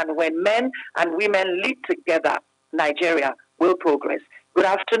us, and when men and women lead together, Nigeria will progress. Good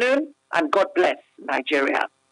afternoon, and God bless Nigeria.